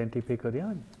tienen 40 y pico de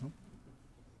años, ¿no?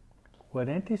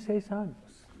 46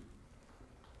 años.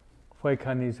 Fue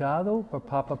canonizado por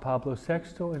Papa Pablo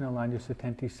VI en el año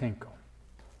 75.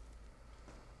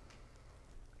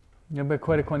 Yo me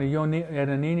acuerdo cuando yo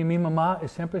era niño, mi mamá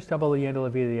siempre estaba leyendo la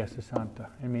vida de esta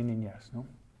santa en mi niñez, ¿no?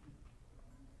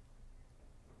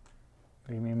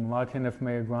 Y mi mamá tiene una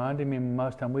familia grande, y mi mamá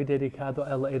está muy dedicada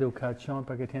a la educación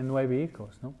porque tiene 9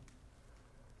 hijos, ¿no?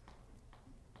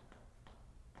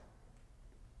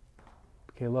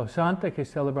 Que los santos que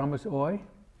celebramos hoy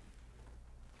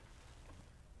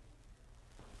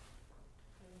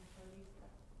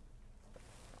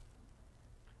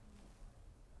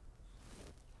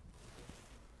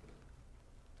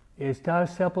está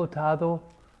sepultado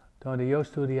donde yo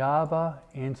estudiaba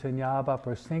y enseñaba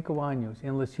por 5 años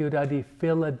en la ciudad de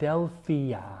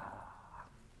Filadelfia.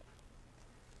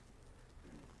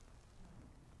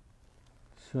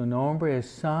 Su nombre es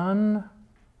San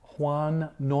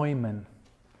Juan Neumann.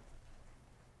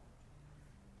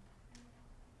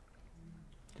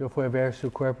 Yo fui a ver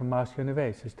su cuerpo más que una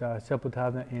vez. Está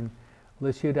sepultado en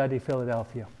la ciudad de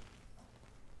Filadelfia.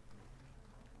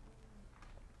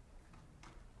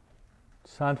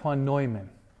 San Juan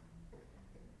Neumann.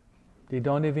 ¿De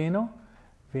dónde vino?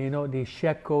 Vino de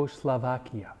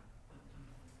Checoslovaquia.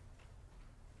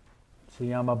 Se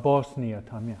llama Bosnia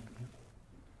también.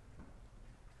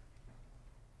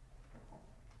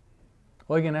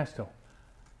 Oigan esto.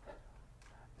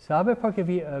 ¿Sabe por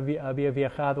qué había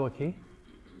viajado aquí?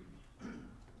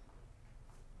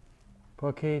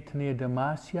 Porque tenía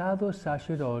demasiados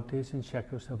sacerdotes en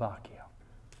Checoslovaquia.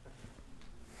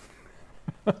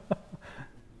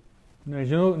 No,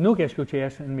 yo nunca escuché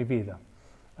eso en mi vida.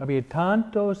 Había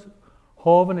tantos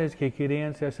jóvenes que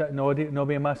querían ser, no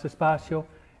había más espacio.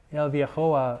 Él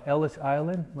viajó a Ellis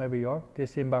Island, Nueva York,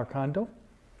 desembarcando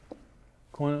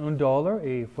con $1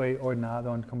 y fue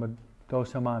ordenado en como 2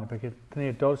 semanas porque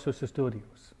tenía todos sus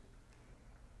estudios.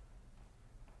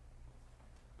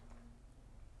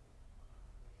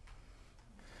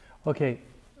 Ok.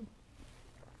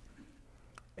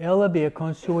 Él había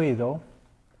construido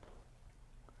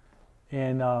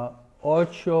en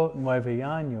 8, 9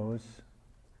 años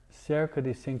cerca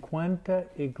de 50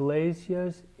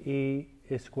 iglesias y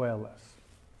escuelas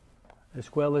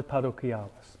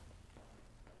parroquiales.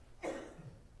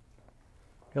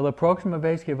 Y la próxima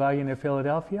vez que vayan a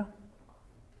Filadelfia,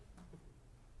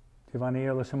 ¿se van a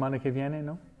ir la semana que viene,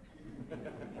 no?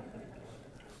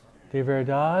 De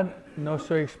verdad, no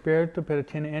soy experto, pero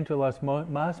tiene entre las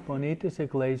más bonitas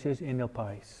iglesias en el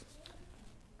país.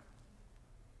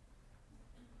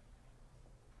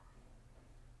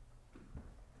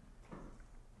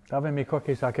 Saben mejor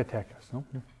que Zacatecas, ¿no?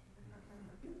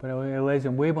 Pero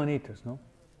iglesias muy bonitas, ¿no?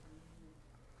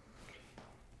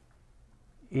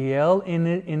 Y él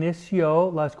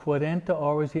inició las 40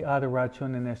 horas de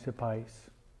adoración en este país.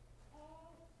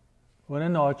 Una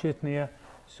noche tenía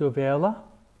su vela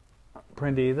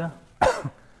prendida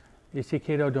y se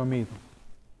quedó dormido.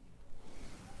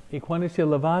 Y cuando se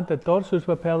levanta, todos sus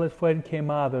papeles fueron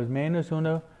quemados, menos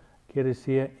uno que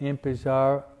decía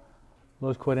empezar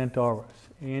los 40 horas.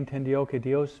 Y entendió que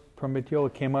Dios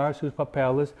permitió quemar sus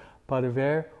papeles para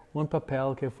ver un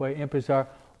papel que fue empezar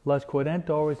las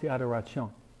 40 horas de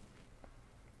adoración.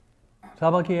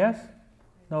 ¿Saben qué es?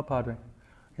 No, Padre.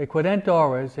 Que 40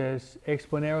 horas es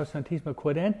exponer al Santísimo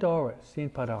 40 horas sin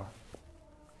parar.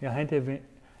 Y la gente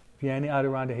viene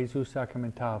adorando a Jesús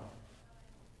sacramentado.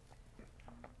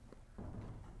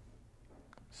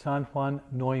 San Juan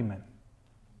Neumann.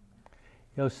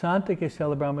 El santo que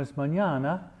celebramos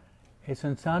mañana es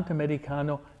un santo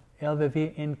americano. Él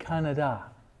vivía en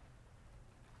Canadá.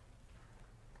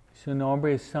 Su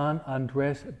nombre es San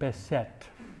Andrés Besset.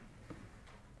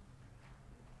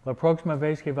 La próxima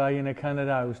vez que vayan a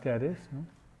Canadá ustedes, ¿no?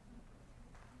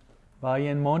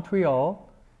 Vayan a Montreal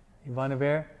y van a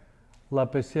ver la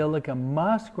basílica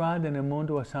más grande en el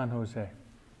mundo a San José.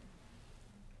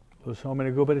 Los hombres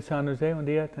del grupo de San José un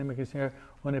día tenemos que hacer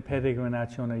una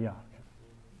peregrinación allá.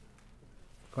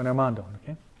 Con Armando,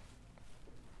 ¿ok?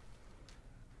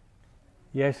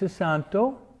 Y ese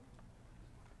santo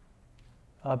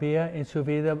en su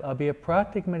vida había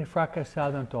prácticamente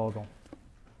fracasado en todo.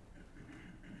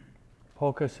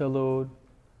 Poca salud,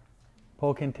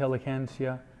 poca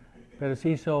inteligencia, pero se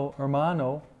hizo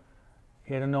hermano,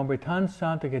 era un hombre tan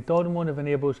santo que todo el mundo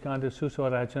venía buscando sus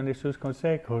oraciones, sus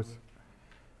consejos.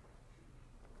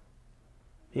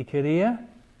 Y quería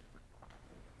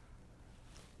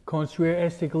construir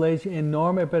esta iglesia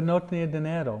enorme, pero no tenía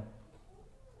dinero.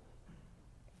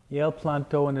 Y él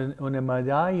plantó una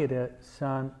medalla de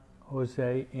San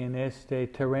José en este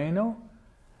terreno,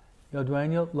 y el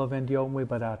dueño lo vendió muy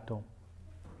barato.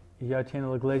 Y ya tiene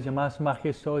la iglesia más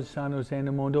majestuosa de San José en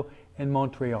el mundo en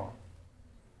Montreal.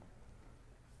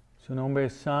 Su nombre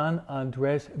es San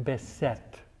Andrés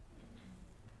Besset.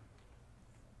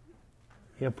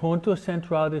 Y el punto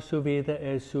central de su vida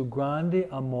es su grande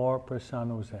amor por San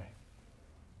José.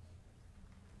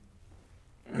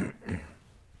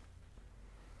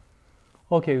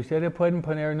 Ok, ustedes pueden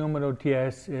poner el número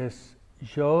 10, es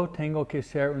yo tengo que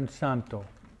ser un santo.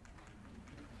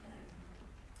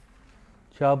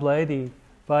 Ya hablé de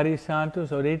varios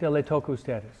santos, ahorita le toca a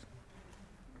ustedes.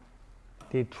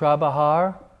 De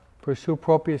trabajar por su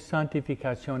propia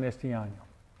santificación este año.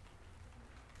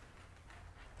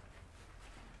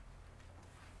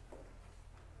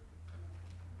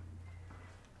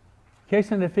 ¿Qué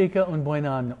significa un buen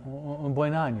año? Un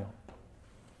buen año.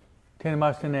 Tiene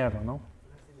más dinero, ¿no?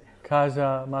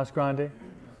 Casa más grande,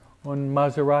 un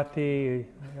Maserati.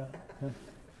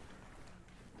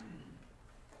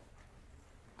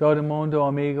 Todo el mundo,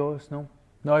 amigos, ¿no?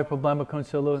 No hay problema con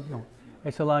salud, no.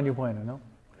 Es el año bueno, ¿no?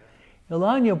 El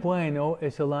año bueno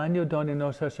es el año donde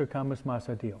nos acercamos más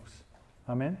a Dios.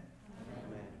 Amén.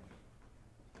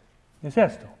 Es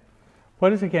esto.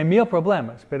 Puede ser que hay 1000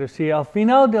 problemas, pero si al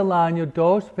final del año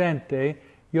 2020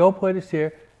 yo puedo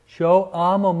decir, yo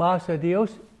amo más a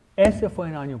Dios, ese fue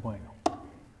un año bueno.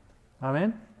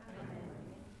 Amén.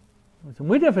 Es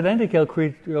muy diferente que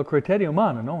el criterio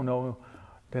humano, ¿no? No,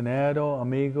 dinero,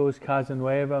 amigos, casa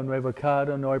nueva, un nuevo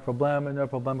carro, no hay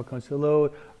problema con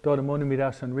salud, todo el mundo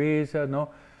mira sonrisa, ¿no?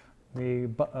 Mi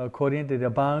corriente de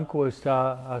banco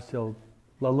está hasta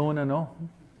la luna, ¿no?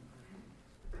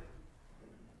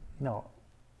 No.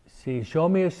 Si yo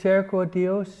me acerco a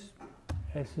Dios,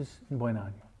 ese es un buen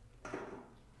año.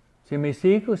 Si mis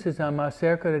hijos están más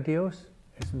cerca de Dios,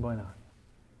 es un buen año.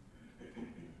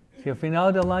 Si al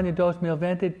final del año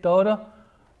 2020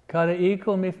 cada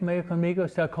hijo en mi familia conmigo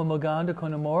está comulgando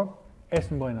con amor,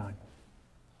 es un buen año.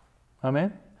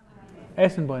 Amén.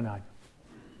 Es un buen año.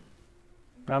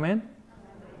 Amén.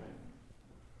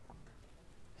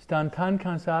 Están tan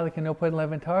cansados que no pueden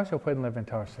levantarse o pueden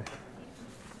levantarse.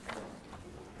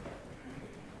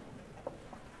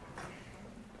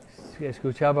 Sí,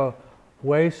 escuchaba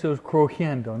huesos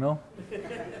crujiendo, ¿no?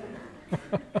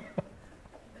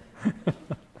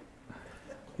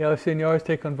 Y el Señor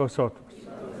esté con vosotros.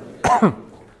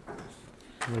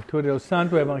 Lectura del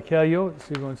Santo Evangelio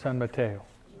según San Mateo.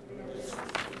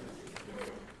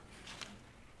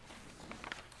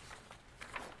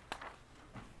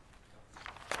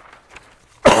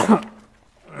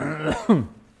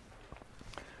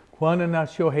 cuando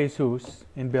nació Jesús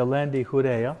en Belén de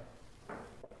Judea,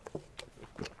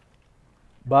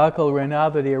 bajo el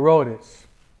reinado de Herodes,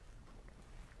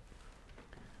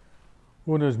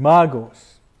 unos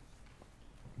magos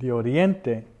de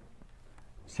Oriente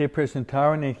se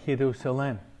presentaron en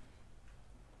Jerusalén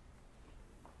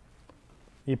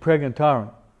y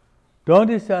preguntaron,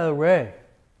 ¿dónde está el rey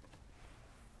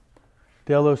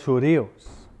de los judíos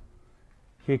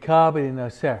que acaba de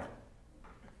nacer?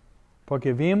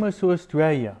 Porque vimos su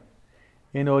estrella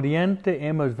en Oriente,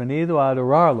 hemos venido a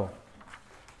adorarlo.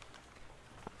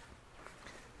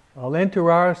 Al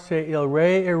enterarse el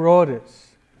rey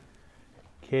Herodes,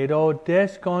 quedó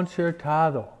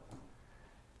desconcertado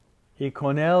y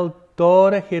con él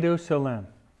toda Jerusalén.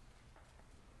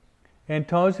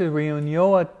 Entonces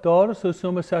reunió a todos los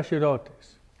sumos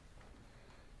sacerdotes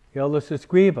y a los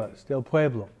escribas del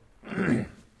pueblo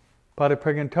para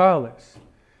preguntarles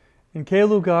en qué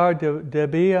lugar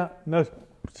debía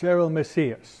nacer el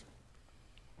Mesías.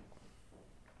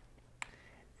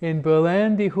 En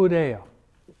Belén de Judea,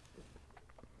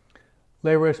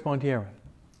 le respondieron,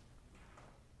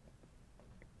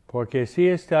 porque así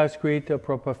está escrito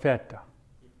por profeta,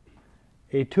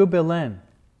 y tú, Belén,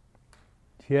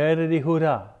 tierra de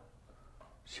Judá,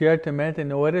 ciertamente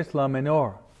no eres la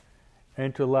menor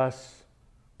entre las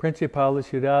principales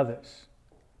ciudades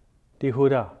de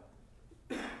Judá,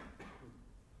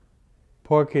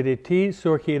 porque de ti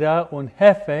surgirá un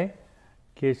jefe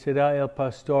que será el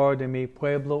pastor de mi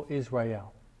pueblo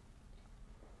Israel.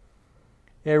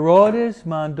 Herodes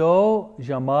mandó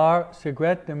llamar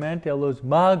secretamente a los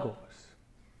magos,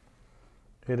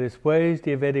 y después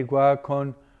de averiguar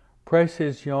con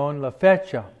precisión la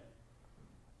fecha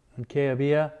en que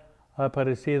había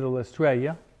aparecido la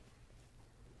estrella,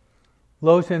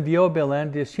 los envió a Belén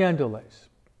diciéndoles,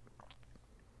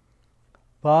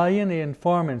 vayan y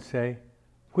infórmense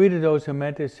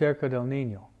cuidadosamente cerca del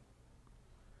niño,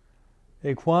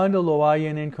 y cuando lo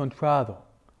hayan encontrado,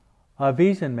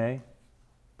 avísenme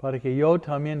para que yo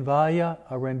también vaya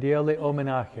a rendirle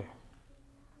homenaje.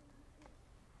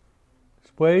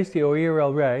 Después de oír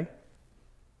al rey,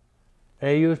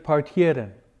 ellos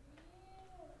partieron.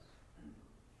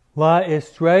 La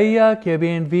estrella que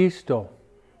habían visto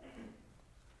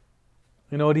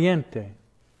en Oriente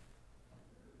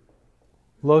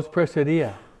los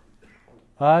precedía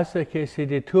hasta que se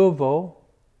detuvo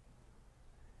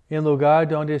en el lugar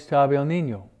donde estaba el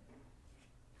niño.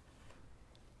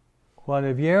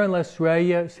 Cuando vieron la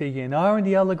estrella, se llenaron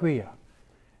de alegría.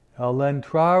 Al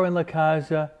entrar en la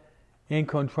casa,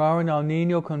 encontraron al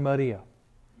niño con María,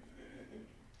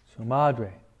 su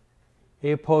madre,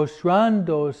 y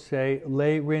postrándose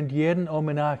le rindieron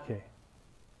homenaje.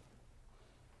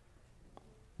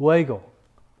 Luego,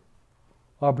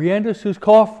 abriendo sus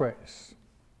cofres,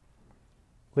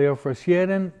 le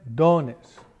ofrecieron dones,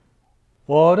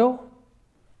 oro,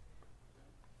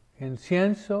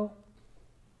 incienso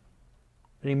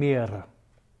y mirra.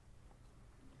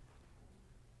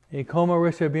 Y como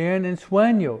recibieron en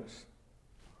sueños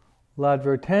la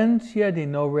advertencia de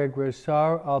no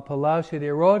regresar al palacio de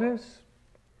Herodes,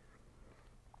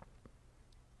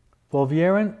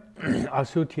 volvieron a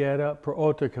su tierra por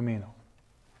otro camino.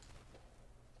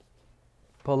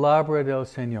 Palabra del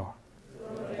Señor.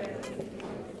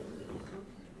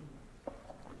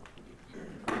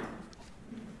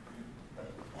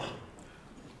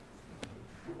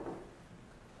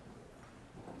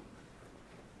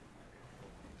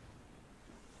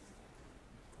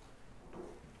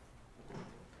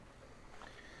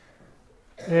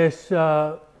 Es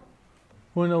una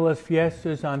de las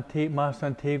fiestas más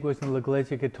antiguas en la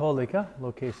Iglesia Católica,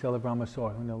 lo que celebramos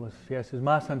hoy, una de las fiestas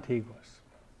más antiguas.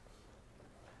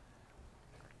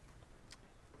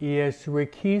 Y es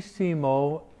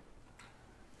riquísimo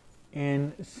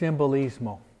en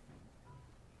simbolismo.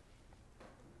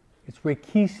 Es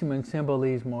riquísimo en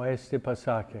simbolismo este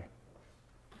pasaje.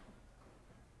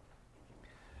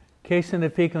 ¿Qué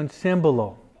significa un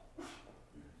símbolo?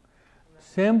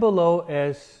 Símbolo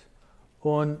es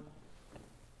un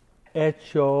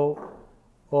hecho,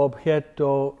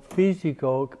 objeto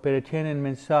físico, pero tiene un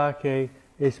mensaje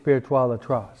espiritual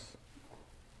atrás.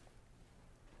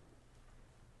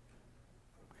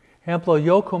 Ejemplo,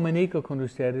 yo comunico con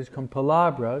ustedes con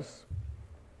palabras,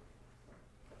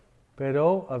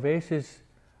 pero a veces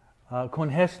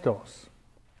con gestos.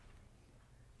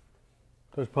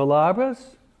 Las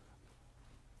palabras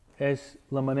es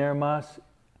la manera más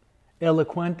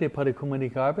elocuente para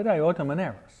comunicar, pero hay otras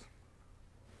maneras.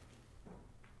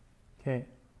 Okay.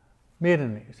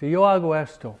 Mírenme, si yo hago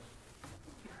esto,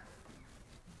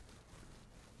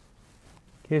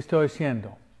 ¿qué estoy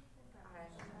haciendo?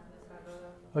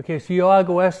 Ok, si yo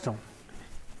hago esto.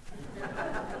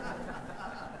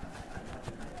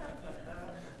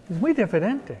 Es muy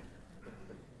diferente.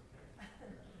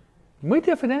 Muy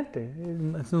diferente.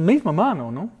 Es la misma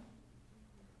mano, ¿no?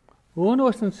 Uno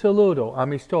es un saludo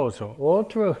amistoso.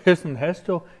 Otro es un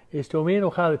gesto. Estoy muy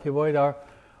enojado, te voy a dar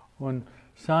un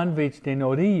sándwich de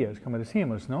nodillas, como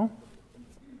decimos, ¿no?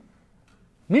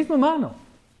 Misma mano.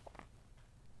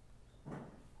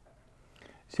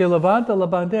 Se levanta la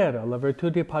bandera, la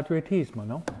virtud de patriotismo,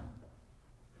 ¿no?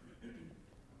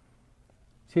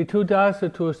 Si tú das a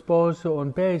tu esposo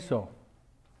un beso,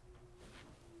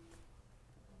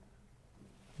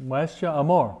 muestra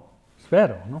amor.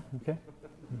 Espero, ¿no? Okay.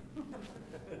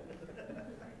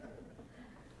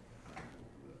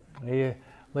 Ella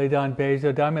le da un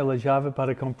beso, dame la llave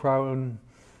para comprar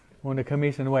una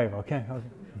camisa nueva, ¿ok? Okay.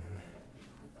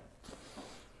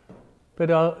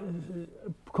 Pero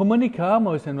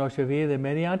comunicamos en nuestra vida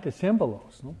mediante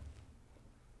símbolos, ¿no?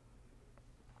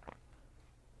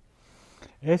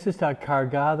 Eso está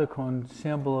cargado con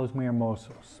símbolos muy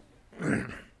hermosos.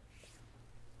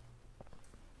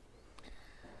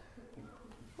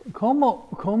 ¿Cómo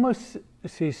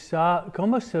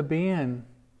sabían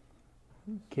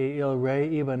que el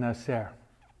rey iba a nacer?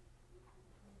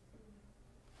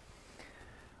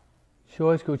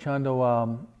 Yo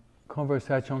escuchando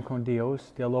Conversación con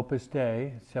Dios de Opus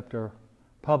Dei, Scepter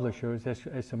Publishers,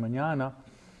 esta mañana,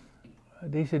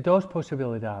 dice dos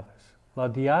posibilidades. La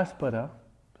diáspora,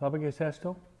 ¿sabe qué es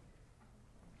esto?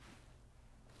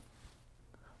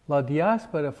 La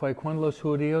diáspora fue cuando los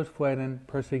judíos fueron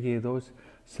perseguidos,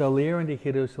 salieron de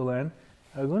Jerusalén,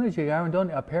 algunos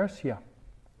llegaron a Persia.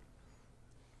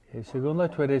 Y según la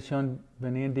tradición,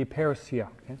 venían de Persia.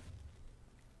 ¿Okay?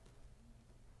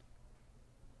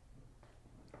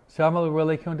 ¿Saben la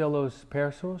religión de los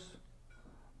persos?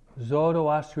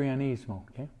 Zoroastrianismo.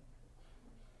 ¿Okay?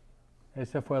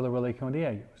 Esa fue la religión de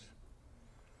ellos.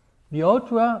 Y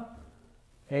otra,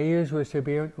 ellos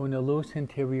recibieron una luz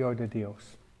interior de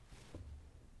Dios.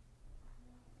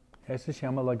 Eso se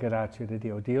llama la gracia de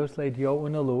Dios. Dios le dio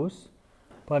una luz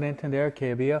para entender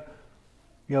que había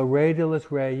el rey de los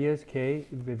reyes que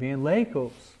vivían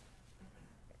lejos.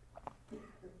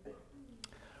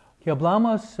 Y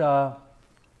hablamos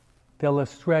de la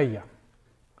estrella.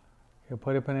 Yo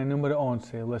puedo poner el número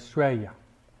 11, la estrella.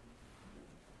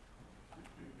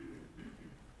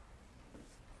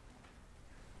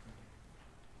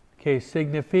 Que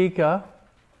significa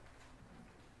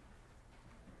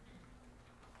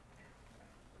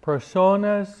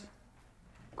personas,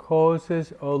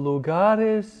 cosas o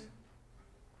lugares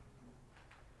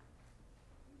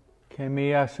que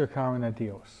me acercaron a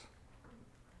Dios.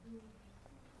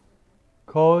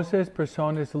 Cosas,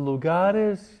 personas,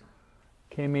 lugares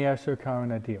que me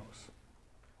acercaron a Dios.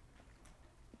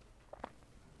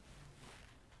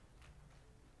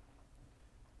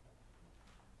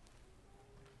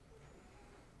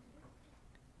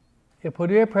 Y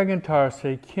podría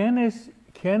preguntarse,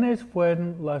 ¿quiénes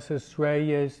fueron las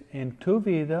estrellas en tu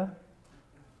vida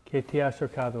que te ha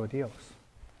acercado a Dios?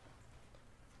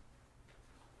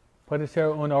 Puede ser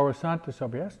una hora santa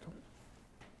sobre esto.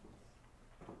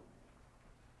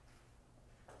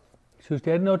 Si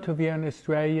usted no tuviera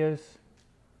estrellas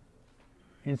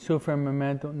en su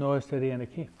firmamento, no estarían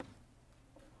aquí.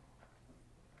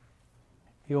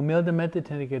 Y humildemente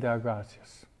tiene que dar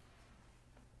gracias.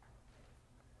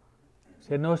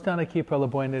 Si no están aquí por la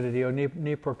buena de Dios,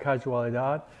 ni por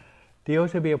casualidad,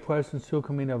 Dios había puesto en su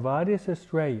camino varias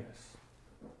estrellas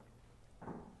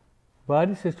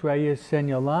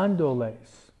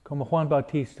señalándoles, como Juan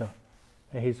Bautista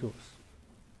a Jesús.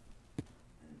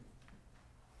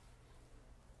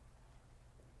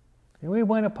 Es muy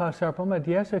bueno pasar por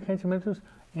 10 o 15 minutos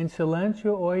en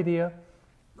silencio hoy día,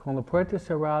 con la puerta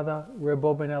cerrada,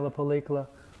 rebobinar la película,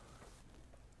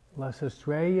 las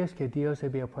estrellas que Dios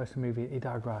había puesto en mi vida y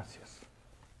dar gracias.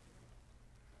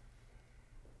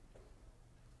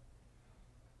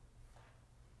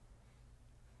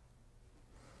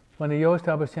 Cuando yo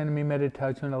estaba haciendo mi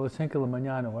meditación a las 5 de la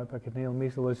mañana, porque tenía el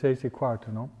misa a las 6:15,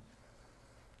 ¿no?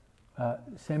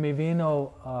 Se me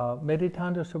vino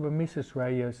meditando sobre mis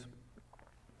estrellas.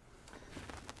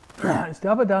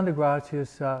 Estaba dando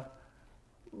gracias a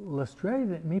la estrella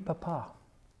de mi papá,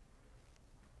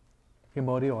 que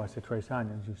murió hace 3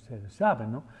 años, ustedes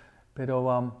saben, ¿no?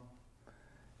 Pero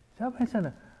estaba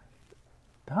pensando,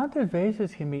 tantas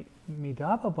veces que me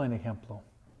daba buen ejemplo.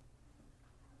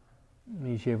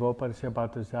 Me llevó para ser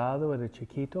bautizado, era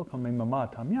chiquito, con mi mamá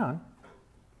también.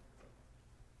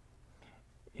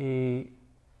 Y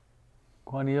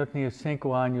cuando yo tenía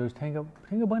 5 años, tengo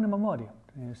buena memoria.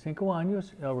 Tenía 5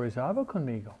 años, él rezaba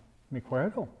conmigo. me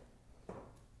acuerdo.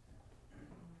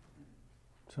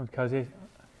 Son casi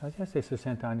hace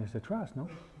 60 años atrás, ¿no?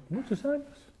 Muchos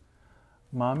años.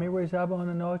 Mami rezaba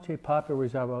una noche y papi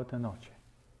rezaba otra noche.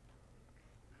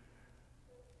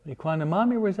 Y cuando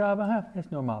mami rezaba, es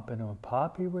normal, pero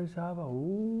papi rezaba,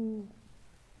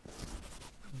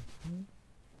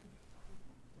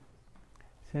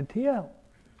 sentía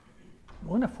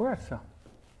una fuerza.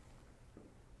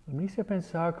 Me hice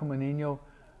pensar como niño,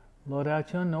 la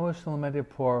oración no es solamente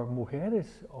por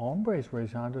mujeres, hombres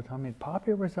rezando también,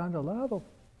 papi rezando al lado.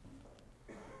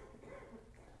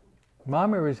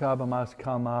 Mami rezaba más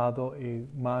calmado y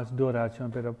más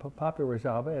duración, pero papi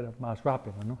rezaba era más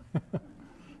rápido, ¿no?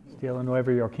 Estilo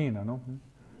nuevoyorquino, ¿no?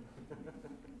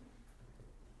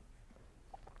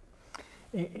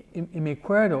 Y me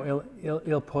acuerdo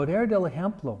el poder del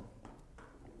ejemplo.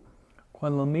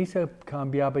 Cuando la misa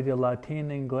cambiaba de latín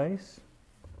a inglés,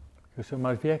 yo soy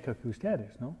más vieja que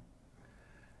ustedes, ¿no?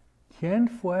 ¿Quién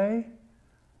fue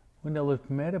uno de los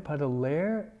primeros para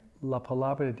leer la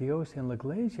palabra de Dios en la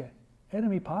iglesia? Era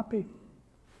mi papi.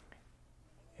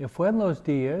 Y fue en los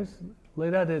días, la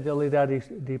edad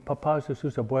de papás de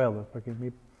sus abuelos, porque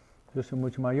yo soy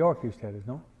mucho mayor que ustedes,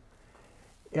 ¿no?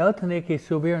 Él tenía que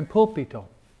subir en púlpito.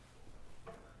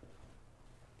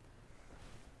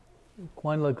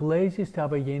 Cuando la iglesia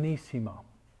estaba llenísima.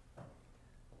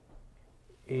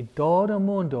 Y todo el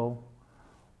mundo,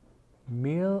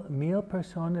 mil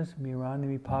personas mirando a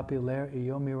mi papi leer y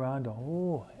yo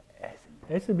mirando,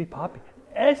 ese es mi papi.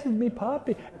 Ese es mi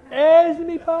papi, ese es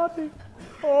mi papi.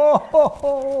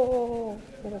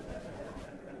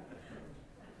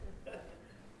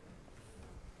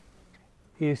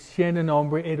 Y siendo un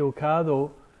hombre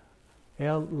educado,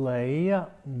 él leía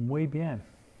muy bien.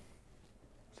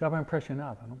 Estaba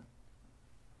impresionado, ¿no?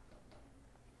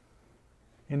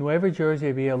 En Nueva Jersey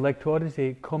había lectores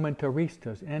y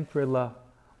comentaristas. Entre la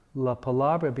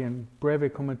palabra había un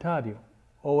breve comentario.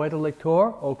 O era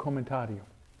lector o comentario.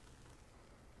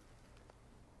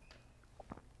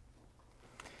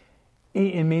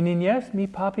 Y en mi niñez, mi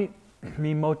papi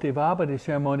me motivaba de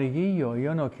ser monaguillo.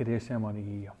 Yo no quería ser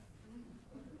monaguillo.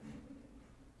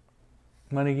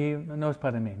 Monaguillo no es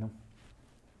para mí, ¿no?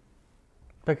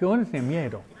 Porque uno tiene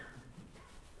miedo.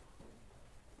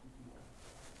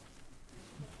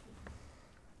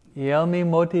 Y él me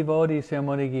motivó de ser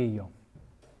monaguillo.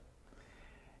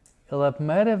 Y la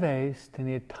primera vez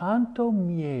tenía tanto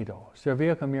miedo,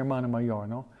 servía con mi hermano mayor,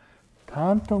 ¿no?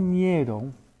 Tanto miedo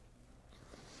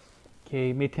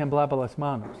que me temblaban las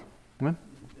manos.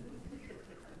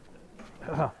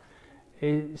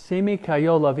 Y se me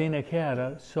cayó la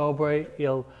vinaquera sobre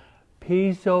el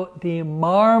piso de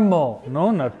mármol, no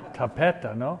una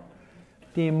tapeta, ¿no?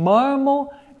 De mármol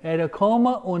era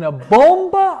como una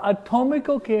bomba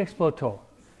atómica que explotó.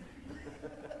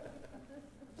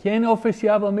 ¿Quién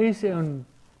oficiaba la misa? Un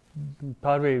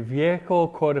padre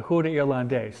viejo, corajudo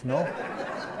irlandés, ¿no?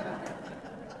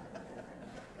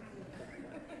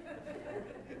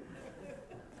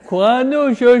 Cuando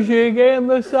yo llegué en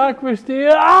la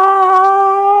sacristía,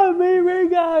 me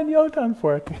regañó tan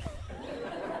fuerte.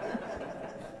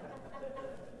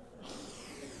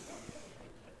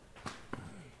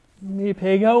 Me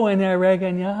pegó en la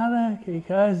regañada que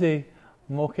casi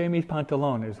mojé mis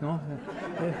pantalones, ¿no?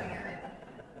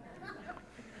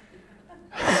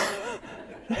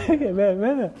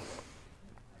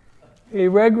 Y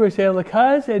regresé a la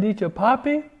casa y he dicho,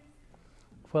 papi,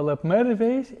 fue la primera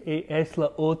vez y es la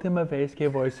última vez que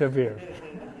voy a servir.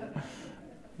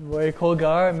 Voy a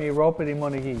colgar mi ropa de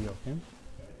monaguillo. ¿Okay?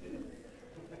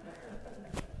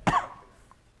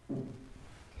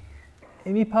 Y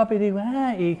mi papi dijo,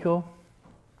 hijo,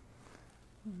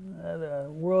 the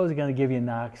world is going to give you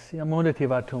knocks. El mundo te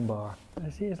va a tumbar.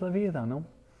 Así es la vida, ¿no?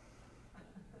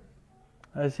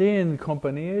 Así en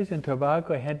compañías, en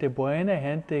trabajo, hay gente buena,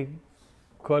 gente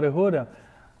corajuda.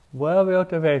 Vuelve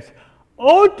otra vez.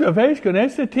 ¿Otra vez con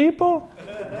este tipo?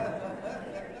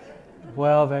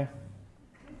 Vuelve.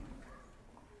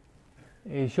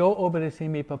 Y yo obedecí a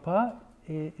mi papá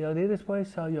y el día después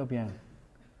salió bien.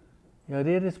 Y el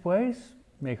día después,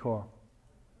 mejor.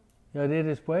 Y el día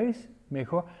después,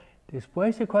 mejor.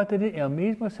 Después de 4 días, el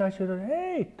mismo sacerdote,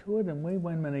 hey, tú eres muy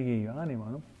buen monaguillo, ánimo,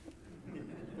 ¿no?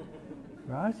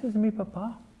 Gracias a mi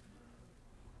papá.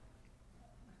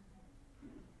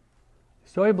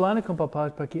 Estoy hablando con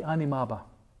papás porque animaba.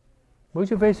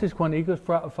 Muchas veces cuando ellos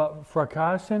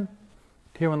fracasan,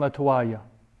 tiran la toalla.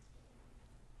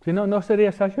 Si no, no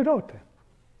sería sacerdote.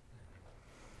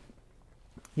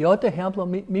 Y otro ejemplo,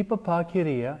 mi papá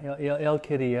quería, él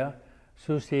quería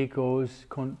sus hijos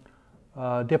con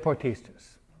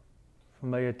deportistas.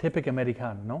 Familia típica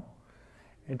americana, ¿no?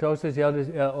 Entonces,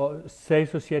 él,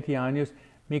 6 o 7 años,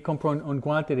 me compró un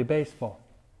guante de béisbol.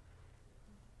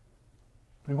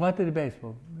 Un guante de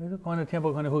béisbol.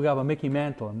 Cuando jugaba Mickey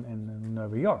Mantle en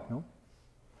Nueva York, ¿no?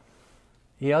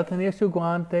 Y él tenía su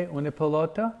guante, una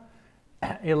pelota,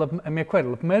 y me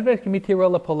acuerdo, la primera vez que me tiró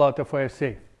la pelota fue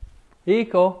así.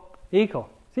 Hijo,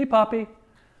 sí papi,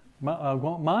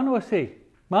 mano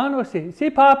así,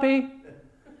 sí papi.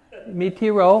 Me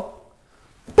tiró,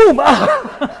 ¡pum!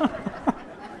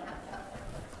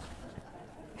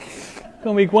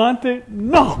 Con mi guante,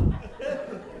 no.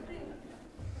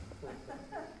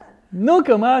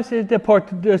 Nunca más es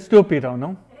deporte estúpido,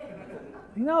 ¿no?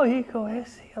 No, hijo,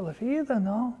 es la vida,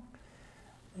 ¿no?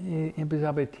 Y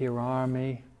empezaba a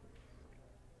tirarme.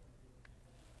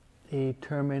 Y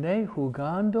terminé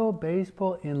jugando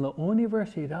béisbol en la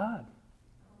universidad.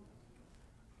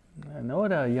 No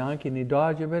era Yankee ni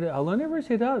Dodger, pero a la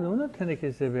universidad uno tiene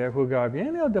que saber jugar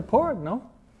bien el deporte,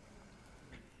 ¿no?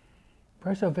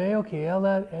 Por eso veo que él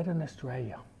era una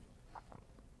estrella.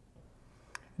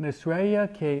 Una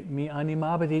estrella que me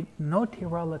animaba de no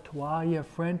tirar la toalla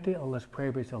frente a las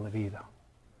pruebas de la vida.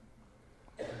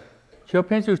 Yo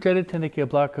pienso que ustedes tienen que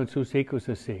hablar con sus hijos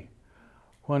así.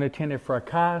 Cuando tienen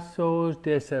fracasos,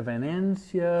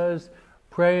 desavenencias,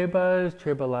 pruebas,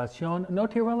 tribulación, no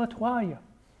tirar la toalla.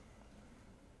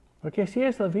 Porque si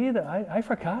es la vida, hay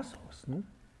fracasos, ¿no?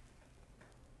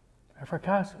 Hay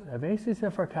fracasos. A veces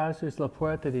el fracaso es la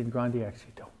puerta de un grande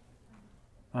éxito.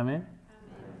 Amén.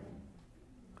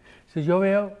 Si yo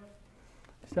veo,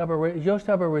 yo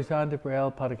estaba rezando por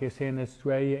él para que sea una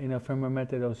estrella en el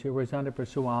firmamento del cielo, rezando por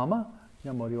su alma.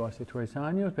 Ya murió hace 3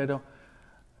 años, pero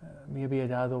me había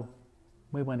dado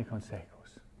muy buenos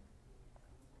consejos.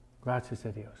 Gracias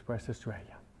a Dios por esta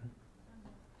estrella.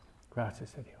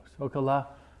 Gracias a Dios. Ojalá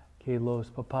que los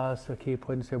papás aquí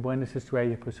puedan ser buenas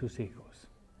estrellas para sus hijos.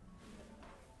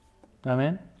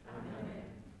 Amén.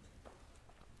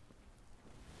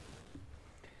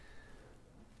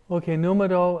 Ok,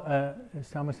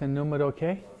 estamos en número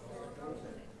 ¿qué?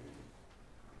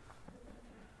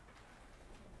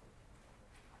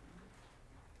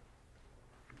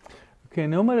 Ok,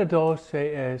 número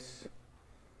 12 es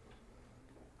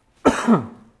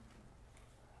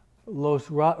los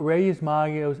Reyes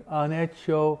Magos han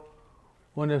hecho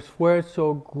un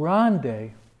esfuerzo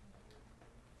grande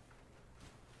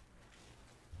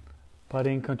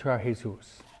para encontrar a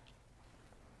Jesús.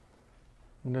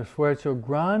 Un esfuerzo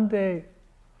grande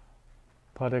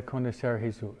para conocer a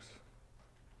Jesús.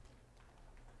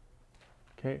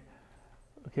 Okay,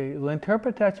 la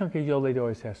interpretación que yo le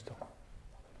doy es esto.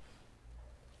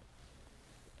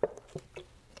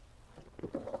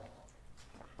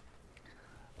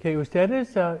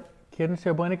 ¿Ustedes quieren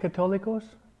ser buenos católicos?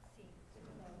 Sí.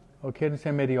 ¿O quieren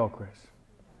ser mediocres?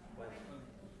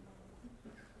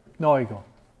 No oigo.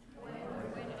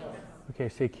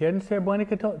 Si quieren ser buenos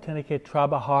católicos, tienen que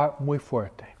trabajar muy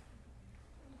fuerte.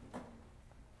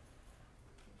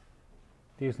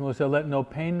 Dicen los no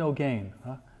pain, no gain.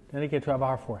 Tienen que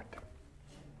trabajar fuerte.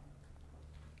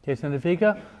 ¿Qué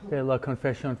significa? La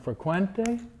confesión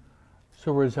frecuente,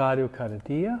 su rosario cada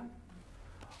día,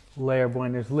 leer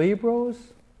buenos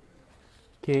libros,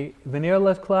 que venir a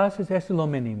las clases es lo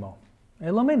mínimo.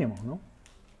 Es lo mínimo, ¿no?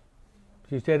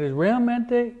 Si ustedes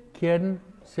realmente quieren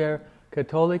ser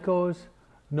católicos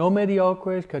no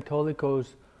mediocres,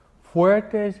 católicos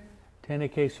fuertes, tienen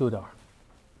que sudar.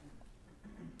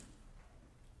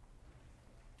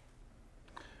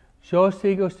 Yo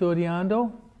sigo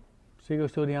estudiando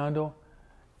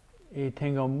y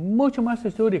tengo mucho más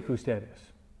estudio que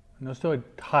ustedes. No estoy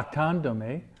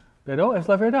jactándome, pero es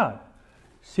la verdad.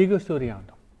 Sigo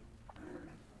estudiando.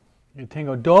 Y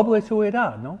tengo doble su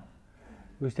edad, ¿no?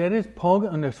 Ustedes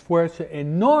pongan un esfuerzo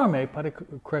enorme para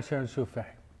crecer en su fe.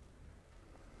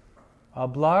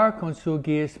 Hablar con su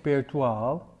guía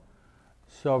espiritual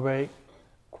sobre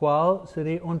cuál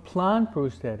sería un plan para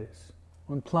ustedes.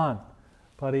 Un plan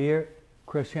para ir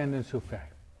creciendo en su fe.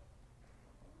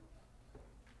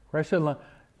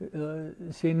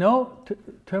 Si no,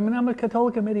 terminamos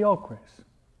católicos mediocres.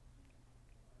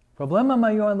 El problema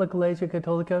mayor en la iglesia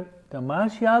católica,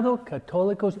 demasiado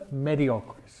católicos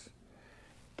mediocres,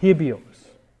 tibios,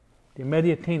 de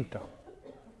media tinta,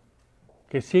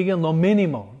 que siguen lo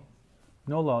mínimo,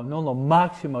 no lo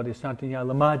máximo de santidad,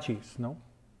 lo magis, ¿no?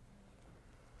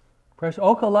 Pues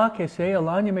ojalá que sea el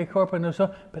año mejor para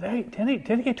nosotros, pero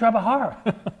tiene que trabajar.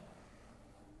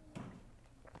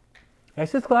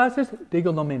 Esas clases,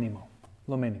 digo lo mínimo.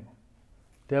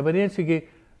 Deberían seguir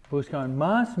buscando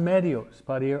más medios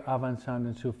para ir avanzando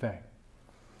en su fe.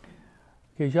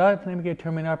 que ya tenemos que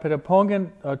terminar, pero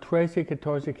pongan 13,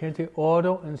 14, 15,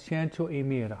 oro, incienso y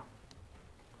mirra.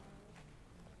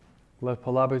 Las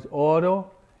palabras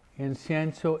oro,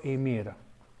 incienso y mirra.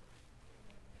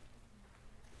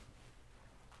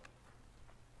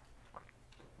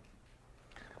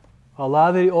 Al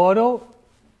lado de oro,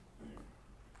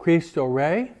 Cristo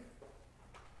Rey.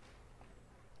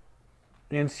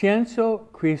 Incienso,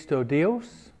 Cristo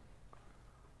Dios.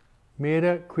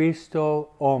 Mirra,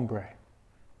 Cristo Hombre.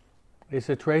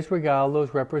 Esos tres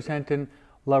regalos representan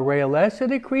la realeza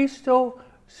de Cristo,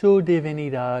 su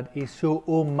divinidad y su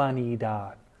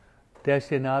humanidad,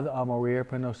 destinado a morir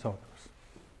por nosotros.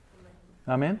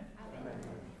 Amén.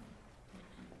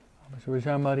 Vamos a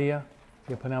rezar, María,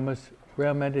 que podamos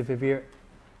realmente vivir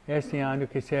este año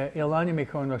que sea el año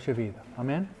mejor en nuestra vida.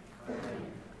 Amén.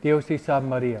 Dios te salve,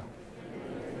 María.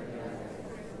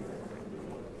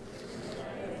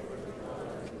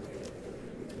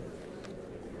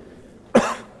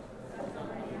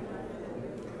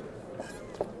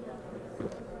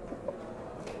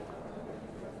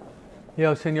 Y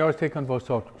el Señor esté con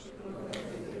vosotros.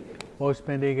 Os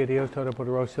bendiga Dios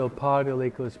Todopoderoso, el Padre, el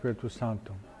Hijo y el Espíritu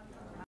Santo.